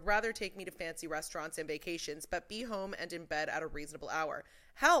dive bar, would rather take me to fancy restaurants and vacations, but be home and in bed at a reasonable hour.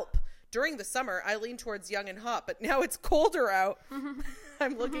 Help! During the summer, I lean towards young and hot, but now it's colder out.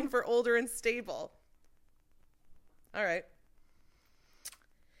 I'm looking for older and stable. All right.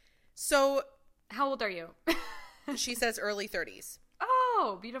 So, how old are you? She says early 30s.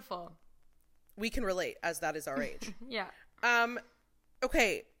 Oh, beautiful. We can relate, as that is our age. Yeah.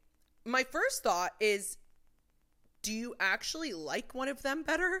 Okay. My first thought is, do you actually like one of them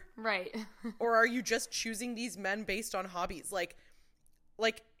better? Right. Or are you just choosing these men based on hobbies? Like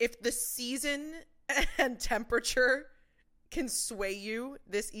if the season and temperature can sway you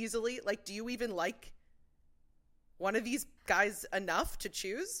this easily, like, do you even like one of these guys enough to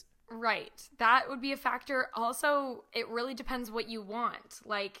choose? Right. That would be a factor. Also, it really depends what you want.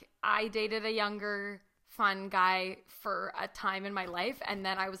 Like, I dated a younger, fun guy for a time in my life, and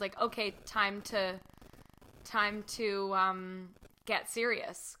then I was like, okay, time to get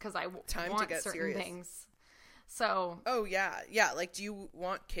serious, because I want certain things. So. Oh, yeah. Yeah. Like, do you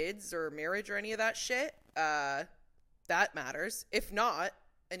want kids or marriage or any of that shit? That matters. If not,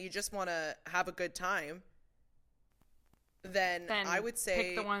 and you just want to have a good time, then I would say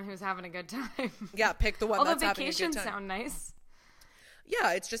pick the one who's having a good time. Yeah, pick the one that's having a good time. Although vacations sound nice.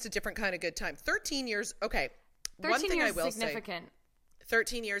 Yeah, it's just a different kind of good time. 13 years, okay. 13 years is significant.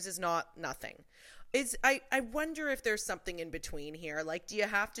 13 years is not nothing. I wonder if there's something in between here. Like, do you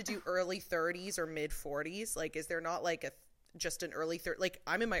have to do early 30s or mid 40s? Like, is there not like just an early 30s? Like,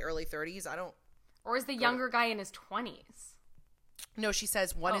 I'm in my early 30s. I don't. Or is the younger guy in his 20s? No, she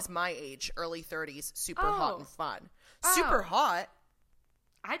says one is my age, early 30s, super hot and fun. Super hot?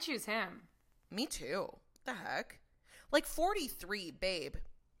 I'd choose him. Me too. What the heck? Like 43, babe.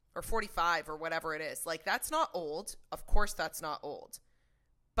 Or 45 or whatever it is. Like, that's not old. Of course that's not old.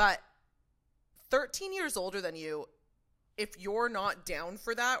 But 13 years older than you if you're not down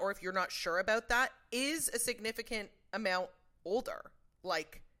for that, or if you're not sure about that, is a significant amount older.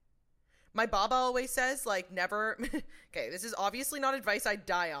 Like, my baba always says, like, never, okay, this is obviously not advice I'd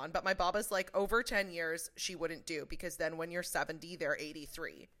die on, but my baba's like, over 10 years, she wouldn't do, because then when you're 70, they're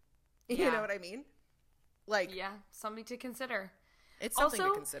 83. Yeah. You know what I mean? Like, yeah, something to consider. It's something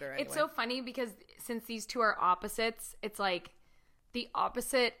to consider anyway. It's so funny because since these two are opposites, it's like the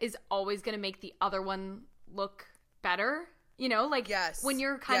opposite is always going to make the other one look better. You know, like yes. when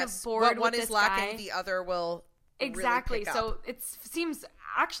you're kind of bored what with one this is lacking, guy, the other will exactly. Really pick so up. It seems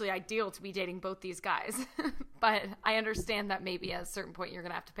actually ideal to be dating both these guys, but I understand that maybe at a certain point you're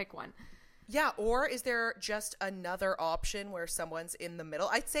going to have to pick one. Yeah, or is there just another option where someone's in the middle?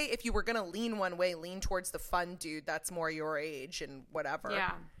 I'd say if you were going to lean one way, lean towards the fun dude that's more your age and whatever.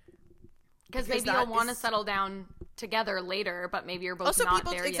 Yeah. Because maybe you'll want to settle down together later, but maybe you're both also not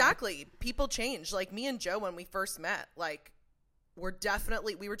people, there exactly. yet. People change. Like, me and Joe, when we first met, like, we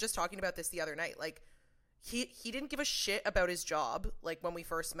were just talking about this the other night. Like, he didn't give a shit about his job, like, when we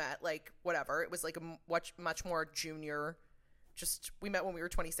first met. Like, whatever. It was, like, a much more junior, just, we met when we were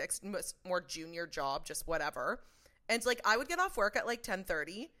 26, more junior job, just whatever. And, like, I would get off work at, like,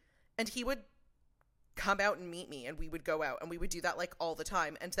 10:30, and he would come out and meet me, and we would go out, and we would do that, like, all the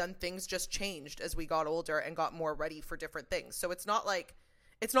time. And then things just changed as we got older and got more ready for different things. So it's not like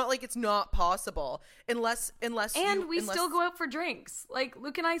it's not possible unless we still go out for drinks. Like,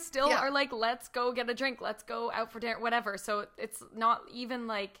 Luke and I still are like, let's go get a drink, let's go out for dinner, whatever. So it's not even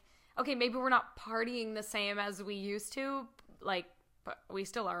like, okay, maybe we're not partying the same as we used to, like, but we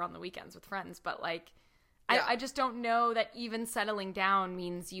still are on the weekends with friends. But like, I just don't know that even settling down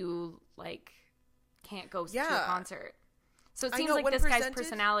means you like can't go to a concert. So it seems like this guy's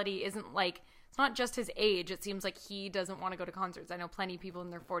personality isn't like, it's not just his age. It seems like he doesn't want to go to concerts. I know plenty of people in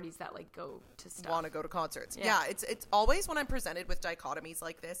their 40s that like go to stuff. Want to go to concerts. Yeah, it's always when I'm presented with dichotomies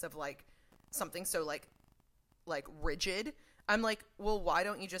like this of like something so like rigid, I'm like, well, why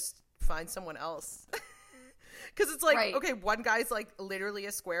don't you just find someone else? Because it's like, right. Okay, one guy's like literally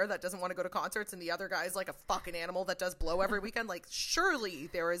a square that doesn't want to go to concerts, and the other guy's like a fucking animal that does blow every weekend. Like, surely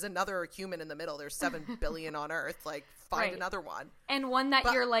there is another human in the middle. There's 7 billion on Earth. Like, find another one. And one that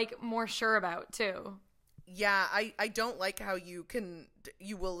you're like more sure about too. Yeah, I don't like how you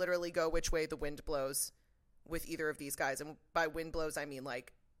will literally go which way the wind blows with either of these guys. And by wind blows, I mean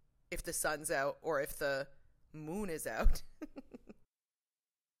like if the sun's out or if the moon is out.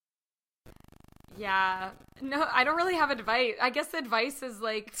 Yeah. No, I don't really have advice. I guess the advice is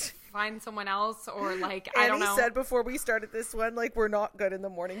like find someone else or like, I don't know. Annie said before we started this one, like, we're not good in the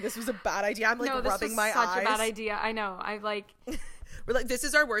morning. This was a bad idea. I'm like rubbing my eyes. No, this was such a bad idea. I know. I like. We're like, this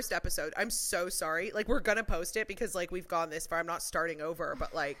is our worst episode. I'm so sorry. Like, we're going to post it because like we've gone this far. I'm not starting over,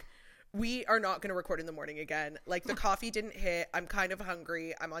 but like we are not going to record in the morning again. Like, the coffee didn't hit. I'm kind of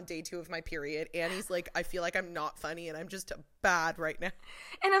hungry. I'm on day 2 of my period. Annie's like, I feel like I'm not funny and I'm just bad right now.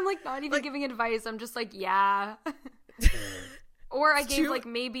 And I'm like not even giving advice. I'm just like, yeah. Or I gave like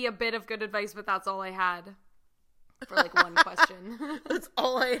maybe a bit of good advice, but that's all I had for like one question. That's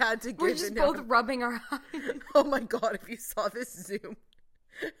all I had to give. We're just both rubbing our eyes. Oh my God, if you saw this Zoom,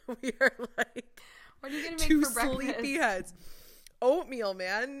 we are like, what are you going to make for breakfast? 2 sleepyheads. Oatmeal,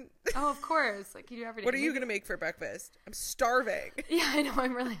 man. Oh, of course. Like, you do everything. What are you going to make for breakfast? I'm starving. Yeah, I know.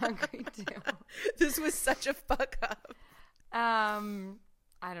 I'm really hungry, too. This was such a fuck up. I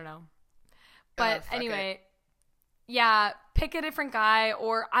don't know. But anyway, yeah, pick a different guy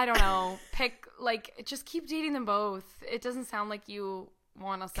or, I don't know, pick, like, just keep dating them both. It doesn't sound like you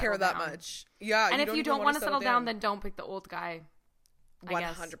want to settle down. Care that much. Yeah. And if you don't want to settle down, then don't pick the old guy. 100% don't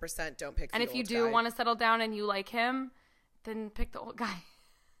pick the old guy. And if you do want to settle down and you like him, then pick the old guy,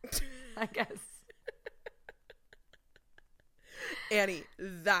 I guess. Annie,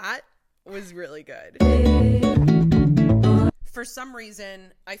 that was really good. For some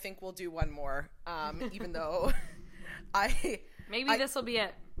reason, I think we'll do one more, even though maybe this will be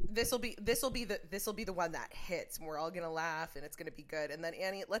it. This will be the one that hits, and we're all gonna laugh, and it's gonna be good. And then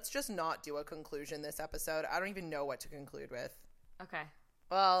Annie, let's just not do a conclusion this episode. I don't even know what to conclude with. Okay.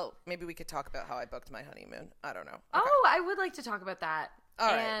 Well, maybe we could talk about how I booked my honeymoon. I don't know. Okay. Oh, I would like to talk about that. All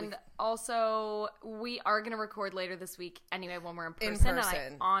right. And also, we are going to record later this week anyway when we're in person. And I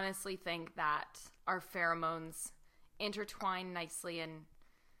honestly think that our pheromones intertwine nicely and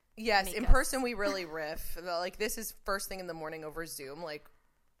yes, in person we really riff. Like, this is first thing in the morning over Zoom. Like,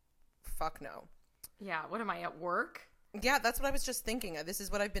 fuck no. Yeah. What am I, at work? Yeah, that's what I was just thinking. This is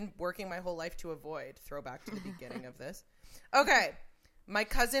what I've been working my whole life to avoid. Throwback to the beginning of this. Okay. My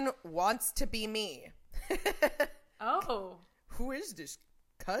cousin wants to be me. Oh. Who is this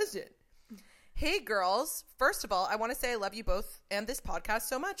cousin? Hey, girls. First of all, I want to say I love you both and this podcast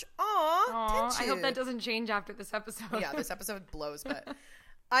so much. Aww, I hope that doesn't change after this episode. Yeah, this episode blows, but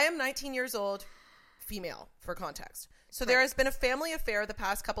I am 19 years old, female, for context. So there has been a family affair the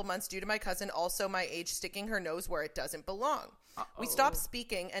past couple months due to my cousin, also my age, sticking her nose where it doesn't belong. We stopped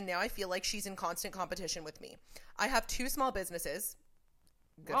speaking, and now I feel like she's in constant competition with me. I have 2 small businesses.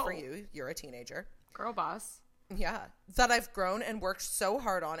 Good for you. You're a teenager. Girl boss. Yeah. That I've grown and worked so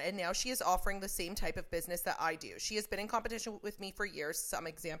hard on, and now she is offering the same type of business that I do. She has been in competition with me for years.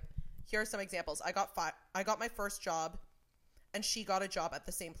 Here are some examples. I got my first job, and she got a job at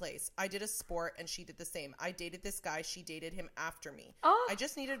the same place. I did a sport, and she did the same. I dated this guy. She dated him after me. Oh. I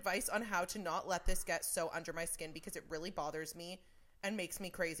just need advice on how to not let this get so under my skin because it really bothers me and makes me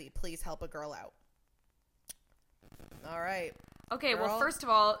crazy. Please help a girl out. All right. Okay, girl. Well, first of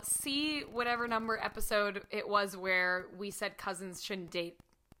all, see whatever number episode it was where we said cousins shouldn't date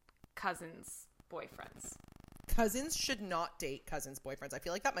cousins' boyfriends. Cousins should not date cousins' boyfriends. I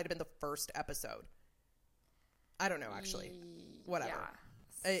feel like that might have been the first episode. I don't know, actually. Whatever.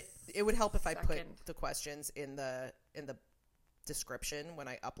 Yeah. It would help if I put the questions in the description when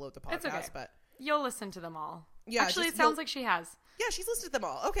I upload the podcast. It's okay. But you'll listen to them all. Yeah. Actually, it sounds like she has. Yeah, she's listed them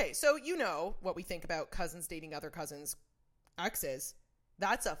all. Okay, so you know what we think about cousins dating other cousins' exes.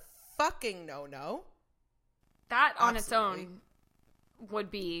 That's a fucking no-no. That on its own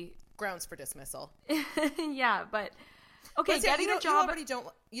would be grounds for dismissal. Yeah, but okay, but getting a job.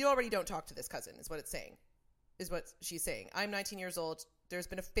 You already don't talk to this cousin, is what it's saying. Is what she's saying. I'm 19 years old. There's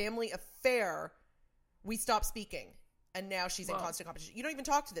been a family affair. We stopped speaking, and now she's in constant competition. You don't even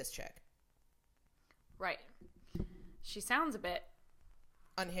talk to this chick. Right. She sounds a bit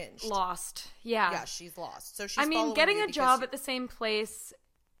unhinged. Lost. Yeah. Yeah, she's lost. So she's getting a job at the same place,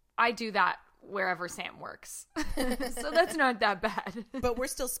 I do that wherever Sam works. So that's not that bad. But we're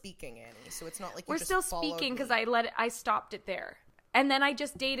still speaking, Annie. So it's not like we're still speaking because I stopped it there. And then I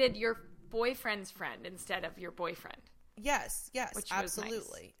just dated your boyfriend's friend instead of your boyfriend. Yes,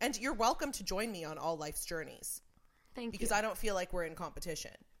 absolutely. Nice. And you're welcome to join me on all life's journeys. Thank you. Because I don't feel like we're in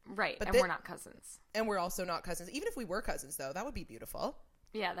competition. Right, but we're not cousins. And we're also not cousins. Even if we were cousins, though, that would be beautiful.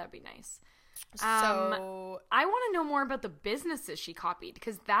 Yeah, that'd be nice. So I want to know more about the businesses she copied,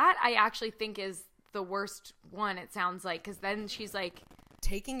 because that I actually think is the worst one, it sounds like, because then she's like...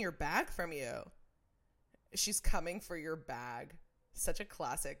 taking your bag from you. She's coming for your bag. Such a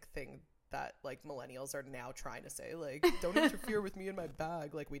classic thing that, like, millennials are now trying to say. Like, don't interfere with me and my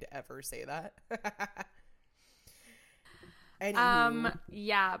bag. Like, we'd ever say that. Anywho.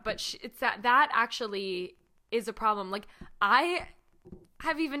 Yeah, but it's that actually is a problem. Like, I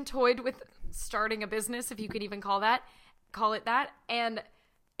have even toyed with starting a business, if you could even call it that, and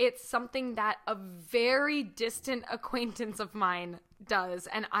it's something that a very distant acquaintance of mine does,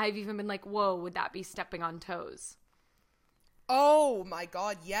 and I've even been like, whoa, would that be stepping on toes? Oh my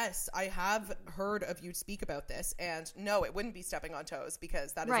God, yes. I have heard of you speak about this, and no, it wouldn't be stepping on toes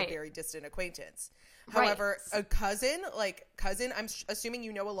because that is a very distant acquaintance. However, a cousin, I'm assuming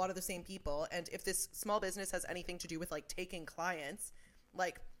you know a lot of the same people, and if this small business has anything to do with, like, taking clients,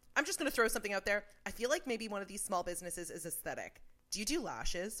 like, I'm just going to throw something out there. I feel like maybe one of these small businesses is aesthetic. Do you do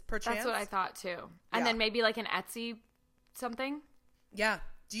lashes, perchance? That's what I thought, too. And then maybe, like, an Etsy something? Yeah.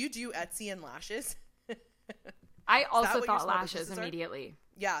 Do you do Etsy and lashes? I also thought lashes immediately.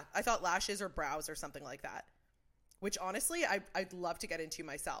 Yeah, I thought lashes or brows or something like that. Which, honestly, I'd love to get into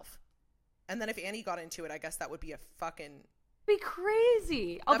myself. And then if Annie got into it, I guess that would be a fucking... be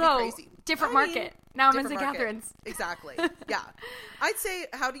crazy. Although, different market. Now I'm in St. Catharines. Exactly. Yeah. I'd say,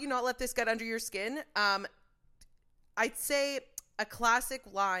 how do you not let this get under your skin? I'd say a classic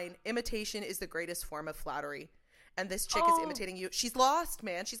line, imitation is the greatest form of flattery. And this chick is imitating you. She's lost,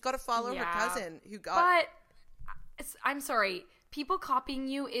 man. She's got to follow her cousin who got... But... I'm sorry, people copying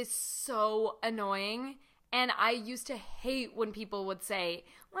you is so annoying, and I used to hate when people would say,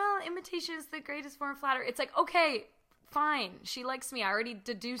 well, imitation is the greatest form of flattery. It's like, okay, fine, she likes me. I already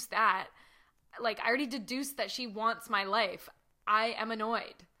deduced that. Like, I already deduced that she wants my life. I am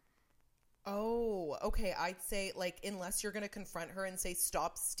annoyed. Oh, okay. I'd say, like, unless you're going to confront her and say,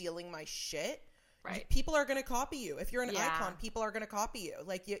 stop stealing my shit, right? People are going to copy you. If you're an icon, people are going to copy you.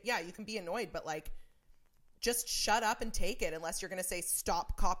 Like, you can be annoyed, but, like, just shut up and take it unless you're going to say,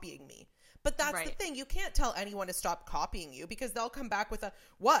 stop copying me. But that's the thing. You can't tell anyone to stop copying you because they'll come back with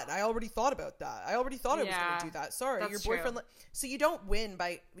what? I already thought about that. I already thought I was going to do that. Sorry, your boyfriend. So you don't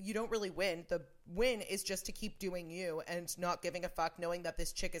really win. The win is just to keep doing you and not giving a fuck, knowing that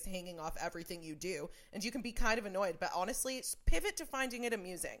this chick is hanging off everything you do. And you can be kind of annoyed, but honestly, pivot to finding it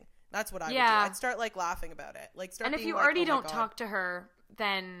amusing. That's what I would do. I'd start, like, laughing about it. Like, start. And if you already don't talk to her,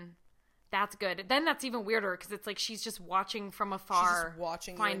 then That's good. Then that's even weirder because it's like she's just watching from afar. She's just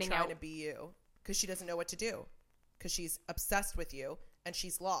watching you and trying to be you because she doesn't know what to do because she's obsessed with you and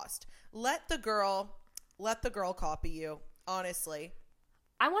she's lost. Let the girl copy you, honestly.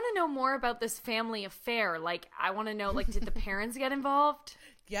 I want to know more about this family affair. Like, I want to know, like, did the parents get involved?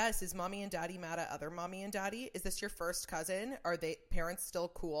 Yes. Is mommy and daddy mad at other mommy and daddy? Is this your first cousin? Are they parents still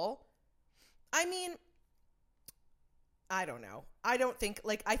cool? I mean, I don't know. I don't think,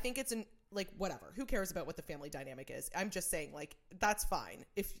 like, I think it's whatever. Who cares about what the family dynamic is? I'm just saying, like, that's fine.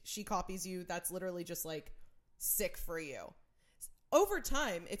 If she copies you, that's literally just, like, sick for you. Over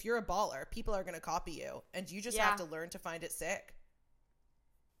time, if you're a baller, people are going to copy you, and you just have to learn to find it sick.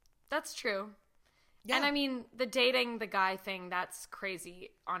 That's true. Yeah. And I mean, the dating the guy thing, that's crazy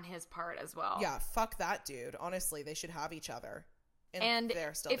on his part as well. Yeah, fuck that dude. Honestly, they should have each other. And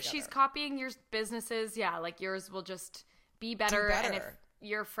they're still if together. She's copying your businesses, yeah, like yours will just be better. And if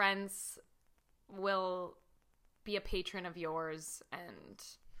your friends will be a patron of yours and...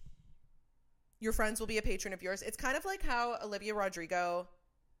 Your friends will be a patron of yours. It's kind of like how Olivia Rodrigo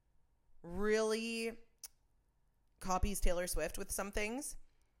really copies Taylor Swift with some things.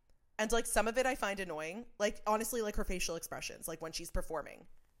 And, like, some of it I find annoying. Like, honestly, like, her facial expressions, like, when she's performing,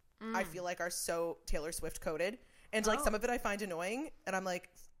 I feel like are so Taylor Swift coded. And, like, some of it I find annoying. And I'm like,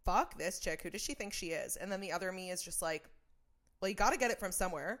 fuck this chick. Who does she think she is? And then the other me is just like, well, you got to get it from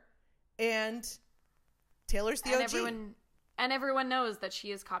somewhere. And Taylor's the OG. And everyone knows that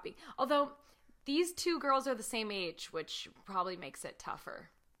she is copying. Although, these two girls are the same age, which probably makes it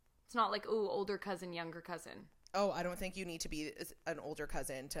tougher. It's not like, ooh, older cousin, younger cousin. Oh, I don't think you need to be an older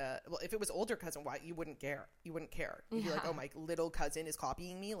cousin to... Well, if it was older cousin, why? You wouldn't care. You wouldn't care. You'd be like, oh, my little cousin is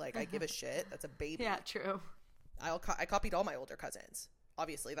copying me? Like, I give a shit. That's a baby. Yeah, true. I copied all my older cousins.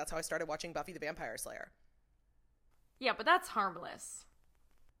 Obviously, that's how I started watching Buffy the Vampire Slayer. Yeah, but that's harmless.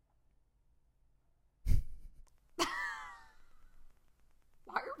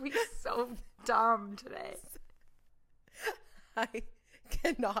 Why are we so dumb today? I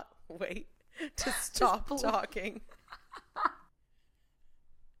cannot wait to stop talking.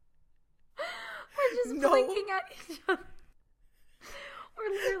 We're just blinking at each other.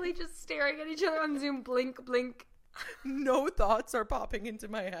 We're literally just staring at each other on Zoom. Blink, blink. No thoughts are popping into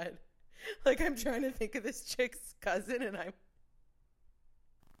my head. Like, I'm trying to think of this chick's cousin and I'm...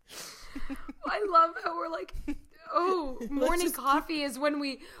 I love how we're like... Oh, morning coffee is when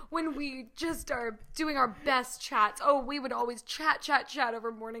we just are doing our best chats. Oh, we would always chat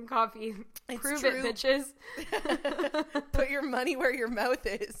over morning coffee. Prove it, bitches. Put your money where your mouth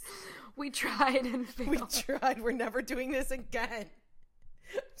is. We tried and failed. We tried. We're never doing this again.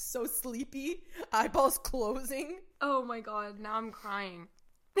 So sleepy. Eyeballs closing. Oh my God. Now I'm crying.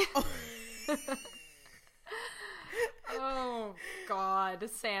 Oh God,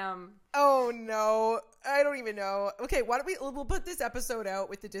 Sam. Oh no, I don't even know. Okay, why don't we'll put this episode out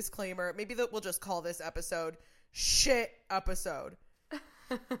with the disclaimer. Maybe we'll just call this episode shit episode.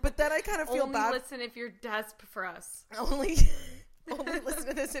 But then I kind of feel bad. Only listen if you're desperate for us. Only listen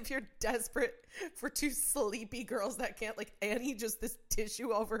to this if you're desperate for two sleepy girls that can't, like Annie, just this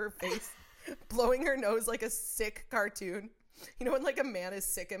tissue over her face, blowing her nose like a sick cartoon. You know when like a man is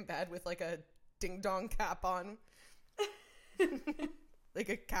sick in bed with like a ding dong cap on. Like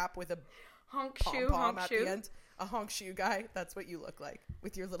a cap with a honk shoe at the end. A honk shoe guy. That's what you look like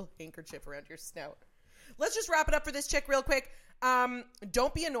with your little handkerchief around your snout. Let's just wrap it up for this chick real quick.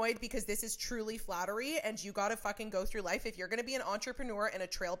 Don't be annoyed because this is truly flattery and you gotta fucking go through life. If you're gonna be an entrepreneur and a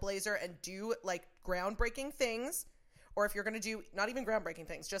trailblazer and do like groundbreaking things, or if you're gonna do not even groundbreaking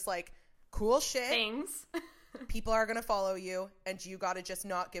things, just like cool shit things. People are going to follow you and you got to just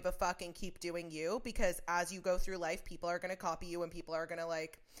not give a fuck and keep doing you, because as you go through life, people are going to copy you and people are going to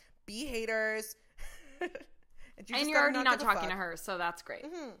like be haters. and you're already not talking to her. So that's great.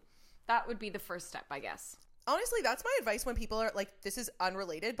 Mm-hmm. That would be the first step, I guess. Honestly, that's my advice when people are like, this is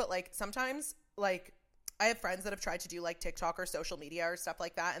unrelated, but like sometimes like I have friends that have tried to do like TikTok or social media or stuff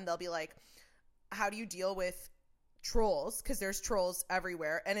like that. And they'll be like, how do you deal with trolls? Because there's trolls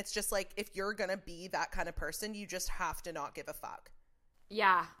everywhere, and it's just like, if you're gonna be that kind of person, you just have to not give a fuck.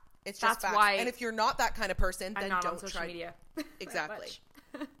 Yeah, it's just facts. Why, and if you're not that kind of person, then not don't on social try media. Exactly.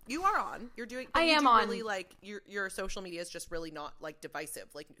 You are on. You're doing. I am on. Really, like your social media is just really not like divisive.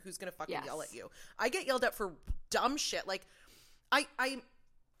 Like, who's gonna fucking yell at you? I get yelled at for dumb shit. Like, I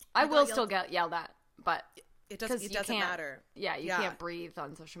will still get yelled at, but it doesn't matter. Yeah, you can't breathe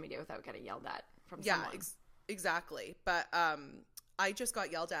on social media without getting yelled at from someone. Exactly. But I just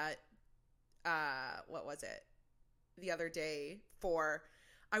got yelled at, what was it, the other day for,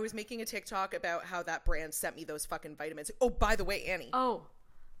 I was making a TikTok about how that brand sent me those fucking vitamins. Oh, by the way, Annie. Oh.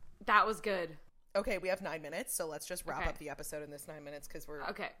 That was good. Okay, we have 9 minutes, so let's just wrap up the episode in this 9 minutes because we're...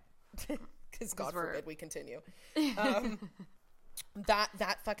 Okay. Because God forbid we continue.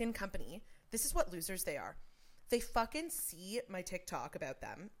 That fucking company, this is what losers they are. They fucking see my TikTok about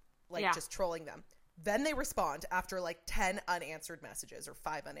them, like just trolling them. Then they respond after like 10 unanswered messages or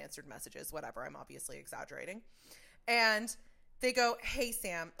 5 unanswered messages, whatever. I'm obviously exaggerating. And they go, "Hey,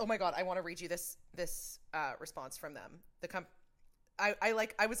 Sam." Oh my God, I want to read you this response from them. I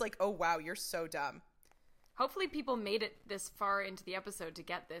was like, "Oh wow, you're so dumb." Hopefully people made it this far into the episode to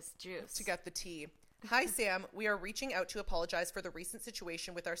get this juice. To get the tea. "Hi, Sam. We are reaching out to apologize for the recent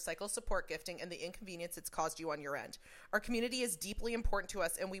situation with our cycle support gifting and the inconvenience it's caused you on your end. Our community is deeply important to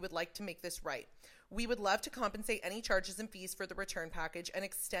us and we would like to make this right. We would love to compensate any charges and fees for the return package and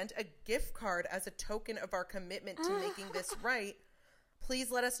extend a gift card as a token of our commitment to making this right. Please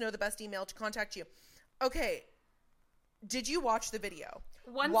let us know the best email to contact you." Okay. Did you watch the video?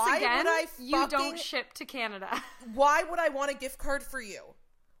 Once again, you don't ship to Canada. Why would I want a gift card for you?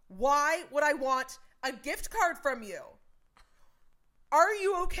 Why would I want a gift card from you? Are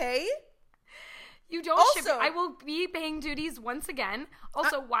you okay? You don't ship it. I will be paying duties once again.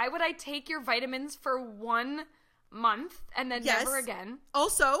 Also, why would I take your vitamins for 1 month and then never again?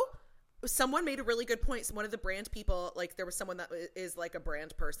 Also, someone made a really good point. So one of the brand people, like there was someone that is like a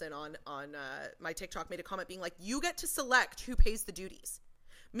brand person on my TikTok made a comment being like, "You get to select who pays the duties."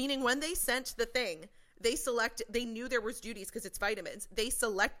 Meaning when they sent the thing, they knew there was duties because it's vitamins. They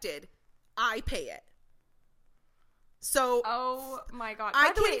selected, "I pay it." So, oh my God.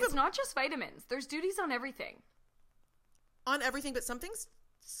 By the way, it's not just vitamins. There's duties on everything. On everything, but some things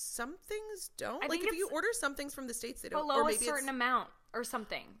don't. Like if you order some things from the States, they don't. Below a certain amount or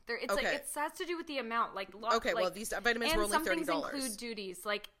something. Like it has to do with the amount. Well, these vitamins were only $30. And some things include duties.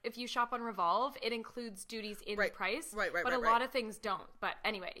 Like if you shop on Revolve, it includes duties in the price. Right. But a lot of things don't. But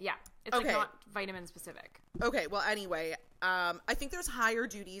anyway, yeah, it's like not vitamin specific. Okay. Well, anyway, I think there's higher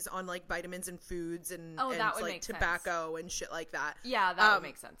duties on like vitamins and foods and that would like make tobacco sense. And shit like that. Yeah, that would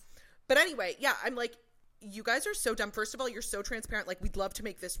make sense. But anyway, yeah, I'm like, you guys are so dumb. First of all, you're so transparent. Like, we'd love to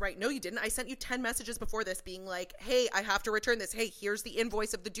make this right. No, you didn't. I sent you 10 messages before this being like, "Hey, I have to return this. Hey, here's the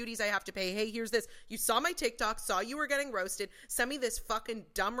invoice of the duties I have to pay. Hey, here's this." You saw my TikTok, saw you were getting roasted, sent me this fucking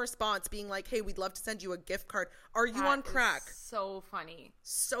dumb response being like, "Hey, we'd love to send you a gift card." Are you on crack? So funny.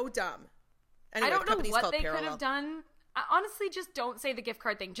 So dumb. Anyway, I don't know what they could have done. Honestly, just don't say the gift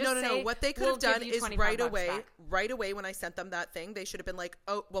card thing. Just no. What they could have done is right away when I sent them that thing, they should have been like,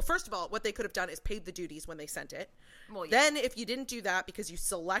 "Oh, well, first of all, what they could have done is paid the duties when they sent it." Well, yeah. Then if you didn't do that because you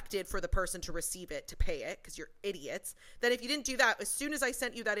selected for the person to receive it to pay it because you're idiots, then if you didn't do that, as soon as I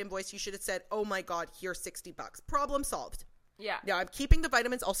sent you that invoice, you should have said, "Oh my God, here's $60. Problem solved." Yeah. Now I'm keeping the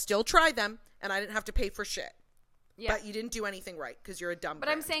vitamins. I'll still try them and I didn't have to pay for shit. Yeah. But you didn't do anything right because you're a dumb But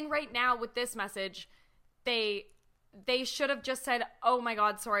brand. I'm saying right now with this message, they should have just said, "Oh my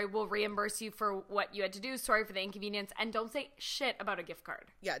God, sorry, we'll reimburse you for what you had to do. Sorry for the inconvenience." And don't say shit about a gift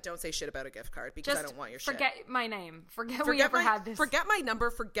card. Yeah, don't say shit about a gift card because I don't want your shit. Forget my name. Forget we ever had this. Forget my number.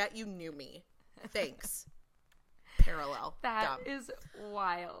 Forget you knew me. Thanks. Parallel. That is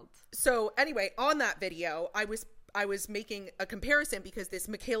wild. So anyway, on that video, I was making a comparison because this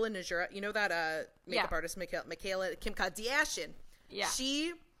Michaela Najera, you know that makeup artist Michaela Kim Kardashian. Yeah.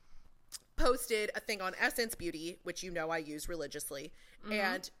 She posted a thing on Essence Beauty, which you know I use religiously,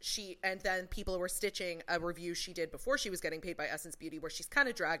 and then people were stitching a review she did before she was getting paid by Essence Beauty where she's kind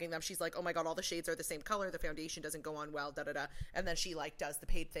of dragging them. She's like, "Oh my God, all the shades are the same color, the foundation doesn't go on well, and then she like does the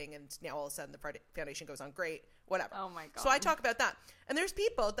paid thing and now all of a sudden the foundation goes on great, whatever." Oh my God. So I talk about that, and there's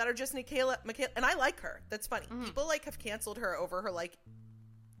people that are just Michaela, and I like her. That's funny. People like have canceled her over her like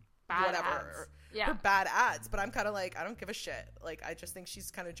bad ads. Her bad ads, but I'm kind of like, I don't give a shit. Like, I just think she's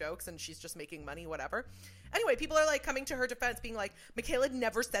kind of jokes and she's just making money, whatever. Anyway, people are like coming to her defense being like, Michaela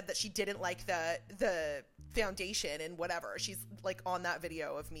never said that she didn't like the foundation and whatever. She's like on that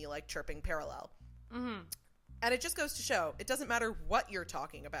video of me like chirping Parallel. And it just goes to show, it doesn't matter what you're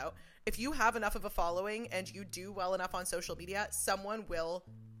talking about. If you have enough of a following and you do well enough on social media, someone will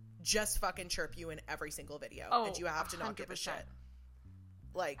just fucking chirp you in every single video. And you have to not 100%. Give a shit.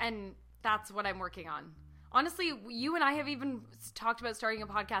 Like, and that's what I'm working on. Honestly, you and I have even talked about starting a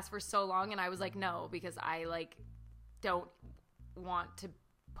podcast for so long, and I was like, no, because I like don't want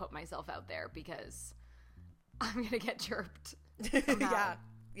put myself out there because I'm gonna get chirped.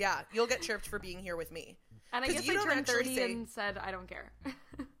 Yeah, you'll get chirped for being here with me. And I guess I turned 30 and said I don't care.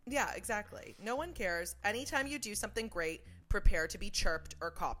 Yeah, exactly. No one cares. Anytime you do something great, prepare to be chirped or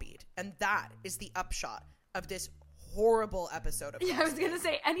copied. And that is the upshot of this horrible episode of Yeah, I was going to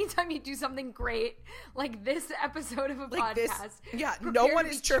say, anytime you do something great, like this episode of a like podcast. No one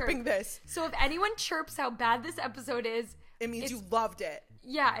is chirping this. So if anyone chirps how bad this episode is, it means you loved it.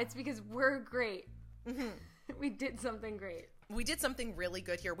 Yeah, it's because we're great. Mm-hmm. We did something great. We did something really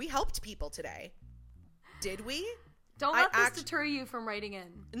good here. We helped people today. Did we? Don't let this deter you from writing in.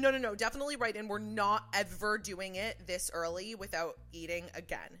 No. Definitely write in. We're not ever doing it this early without eating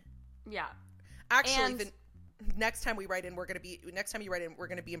again. Yeah. Actually, the next time you write in, we're going to be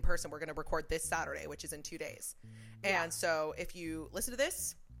in person. We're going to record this Saturday, which is in 2 days. Yeah. And so if you listen to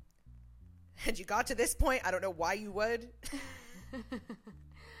this and you got to this point, I don't know why you would.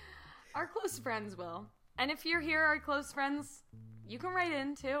 Our close friends will. And if you're here, our close friends, you can write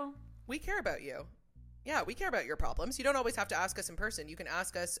in too. We care about you. Yeah, we care about your problems. You don't always have to ask us in person. You can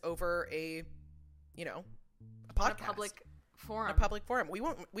ask us over a podcast. A public forum. A public forum. We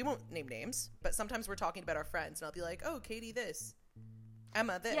won't name names, but sometimes we're talking about our friends, and I'll be like, oh, Katie this,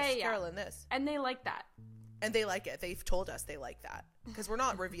 Emma this, Carolyn this. And they like that. And they like it. They've told us they like that. Because we're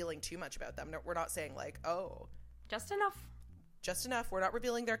not revealing too much about them. No, we're not saying like, oh. Just enough. Just enough. We're not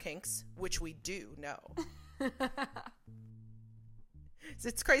revealing their kinks, which we do know.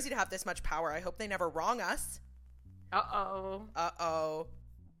 It's crazy to have this much power. I hope they never wrong us. Uh-oh.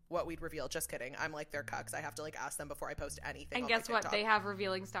 What we'd reveal. Just kidding. I'm like their cucks. I have to like ask them before I post anything. And guess what? They have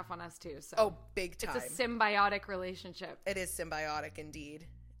revealing stuff on us too. So oh, big time. It's a symbiotic relationship. It is symbiotic indeed.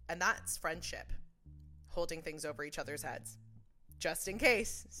 And that's friendship. Holding things over each other's heads. Just in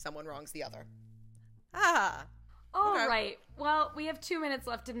case someone wrongs the other. All right. Well, we have 2 minutes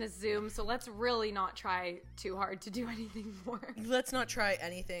left in this Zoom, so let's really not try too hard to do anything more. Let's not try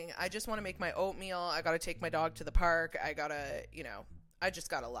anything. I just want to make my oatmeal. I got to take my dog to the park. I got to, I just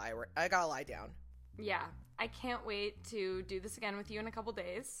got to lie. I got to lie down. Yeah. I can't wait to do this again with you in a couple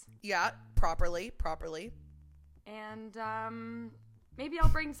days. Yeah. Properly. And maybe I'll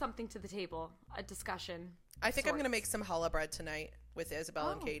bring something to the table. A discussion. I think I'm going to make some challah bread tonight with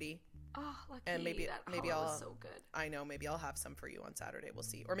Isabel and Katie. Oh, lucky. And maybe I'll was so good. I know, maybe I'll have some for you on Saturday. We'll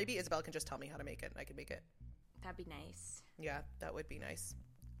see. Or maybe Isabel can just tell me how to make it and I can make it. That'd be nice. Yeah, that would be nice.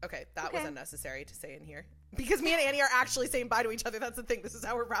 Okay, that was unnecessary to say in here. Because me and Annie are actually saying bye to each other. That's the thing. This is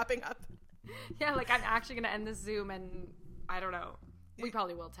how we're wrapping up. Yeah, like I'm actually going to end this Zoom and I don't know. We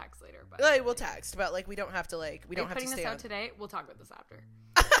probably will text later, but we'll text, but like we don't have to like we don't have to stay putting this out on today. We'll talk about this after.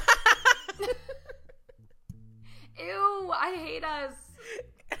 Ew, I hate us.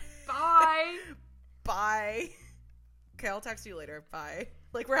 Bye. Okay, I'll text you later. Bye.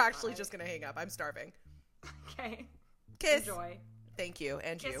 Like we're actually just gonna hang up. I'm starving. Okay. Kiss. Enjoy. Thank you.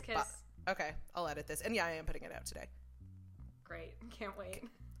 And kiss, you. Kiss. Okay, I'll edit this. And yeah, I am putting it out today. Great. Can't wait.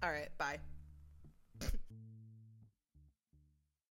 All right. Bye.